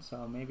don't,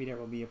 so maybe there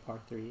will be a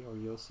part 3, or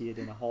you'll see it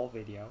in a whole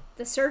video.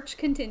 The search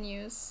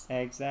continues.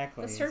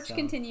 Exactly. The search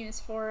continues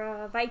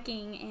for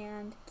Viking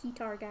and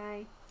Keytar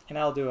guy. And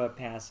I'll do a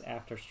pass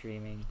after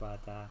streaming, but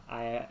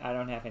I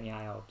don't have any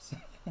high hopes.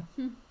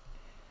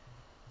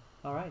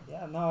 All right,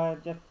 yeah, no,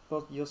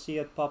 you'll see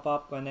it pop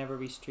up whenever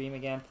we stream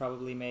again.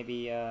 Probably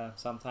maybe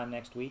sometime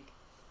next week.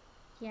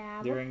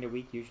 Yeah. During the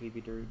week, usually we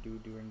do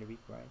during the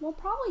week, right? We'll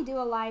probably do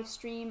a live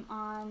stream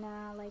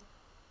on like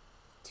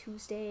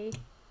Tuesday.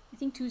 I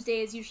think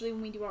Tuesday is usually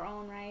when we do our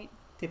own, right?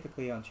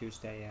 Typically on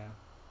Tuesday, yeah.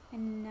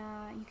 And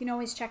you can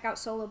always check out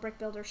Solo Brick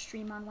Builder's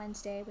stream on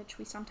Wednesday, which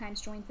we sometimes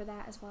join for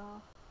that as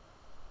well.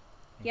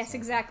 Exactly. Yes,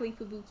 exactly,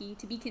 Fubuki.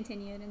 To be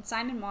continued. And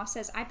Simon Moss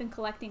says, I've been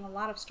collecting a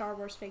lot of Star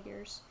Wars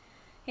figures.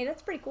 Hey,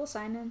 that's pretty cool,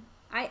 Simon.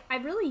 I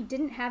really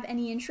didn't have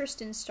any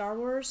interest in Star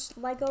Wars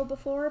Lego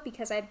before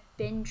because I've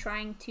been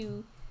trying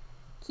to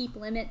keep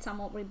limits on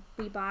what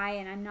we buy,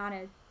 and I'm not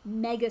a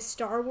mega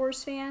Star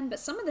Wars fan, but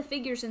some of the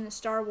figures in the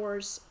Star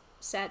Wars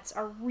sets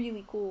are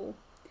really cool.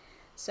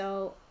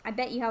 So I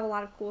bet you have a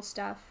lot of cool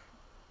stuff.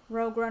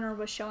 Rogue Runner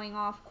was showing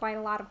off quite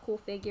a lot of cool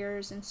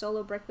figures, and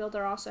Solo Brick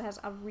Builder also has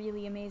a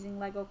really amazing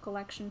Lego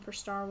collection for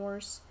Star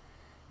Wars,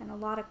 and a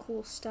lot of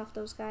cool stuff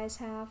those guys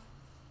have.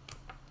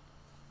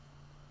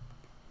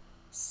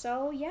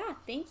 So yeah,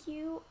 thank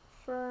you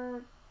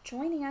for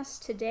joining us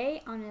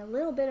today on a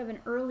little bit of an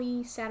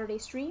early Saturday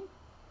stream.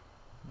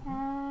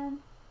 And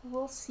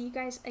we'll see you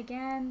guys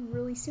again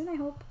really soon, I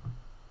hope.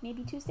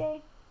 Maybe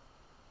Tuesday?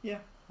 Yeah,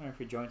 or if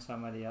we join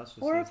somebody else's.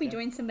 Or if we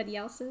join somebody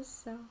else's,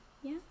 so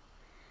yeah.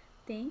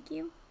 Thank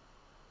you.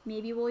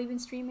 Maybe we'll even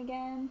stream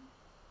again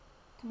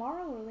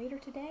tomorrow or later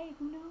today,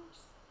 who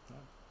knows? Yeah.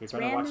 We're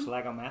going to watch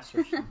Lego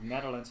Masters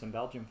Netherlands and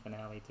Belgium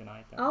finale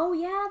tonight, though. Oh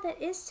yeah, that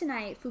is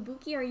tonight.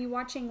 Fubuki, are you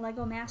watching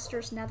Lego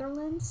Masters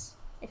Netherlands?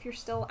 If you're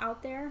still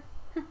out there.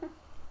 The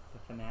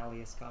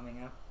finale is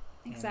coming up.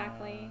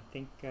 Exactly. In, I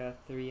think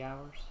 3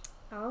 hours.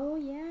 Oh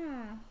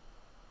yeah.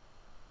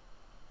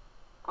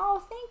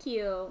 Oh, thank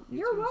you.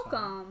 You're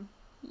welcome.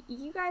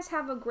 You guys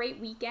have a great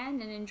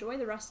weekend and enjoy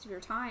the rest of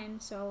your time.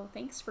 So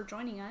thanks for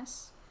joining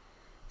us.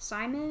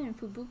 Simon and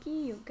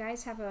Fubuki, you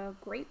guys have a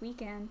great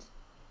weekend.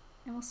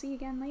 And we'll see you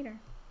again later.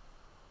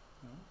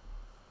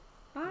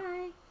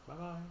 Bye.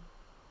 Bye-bye.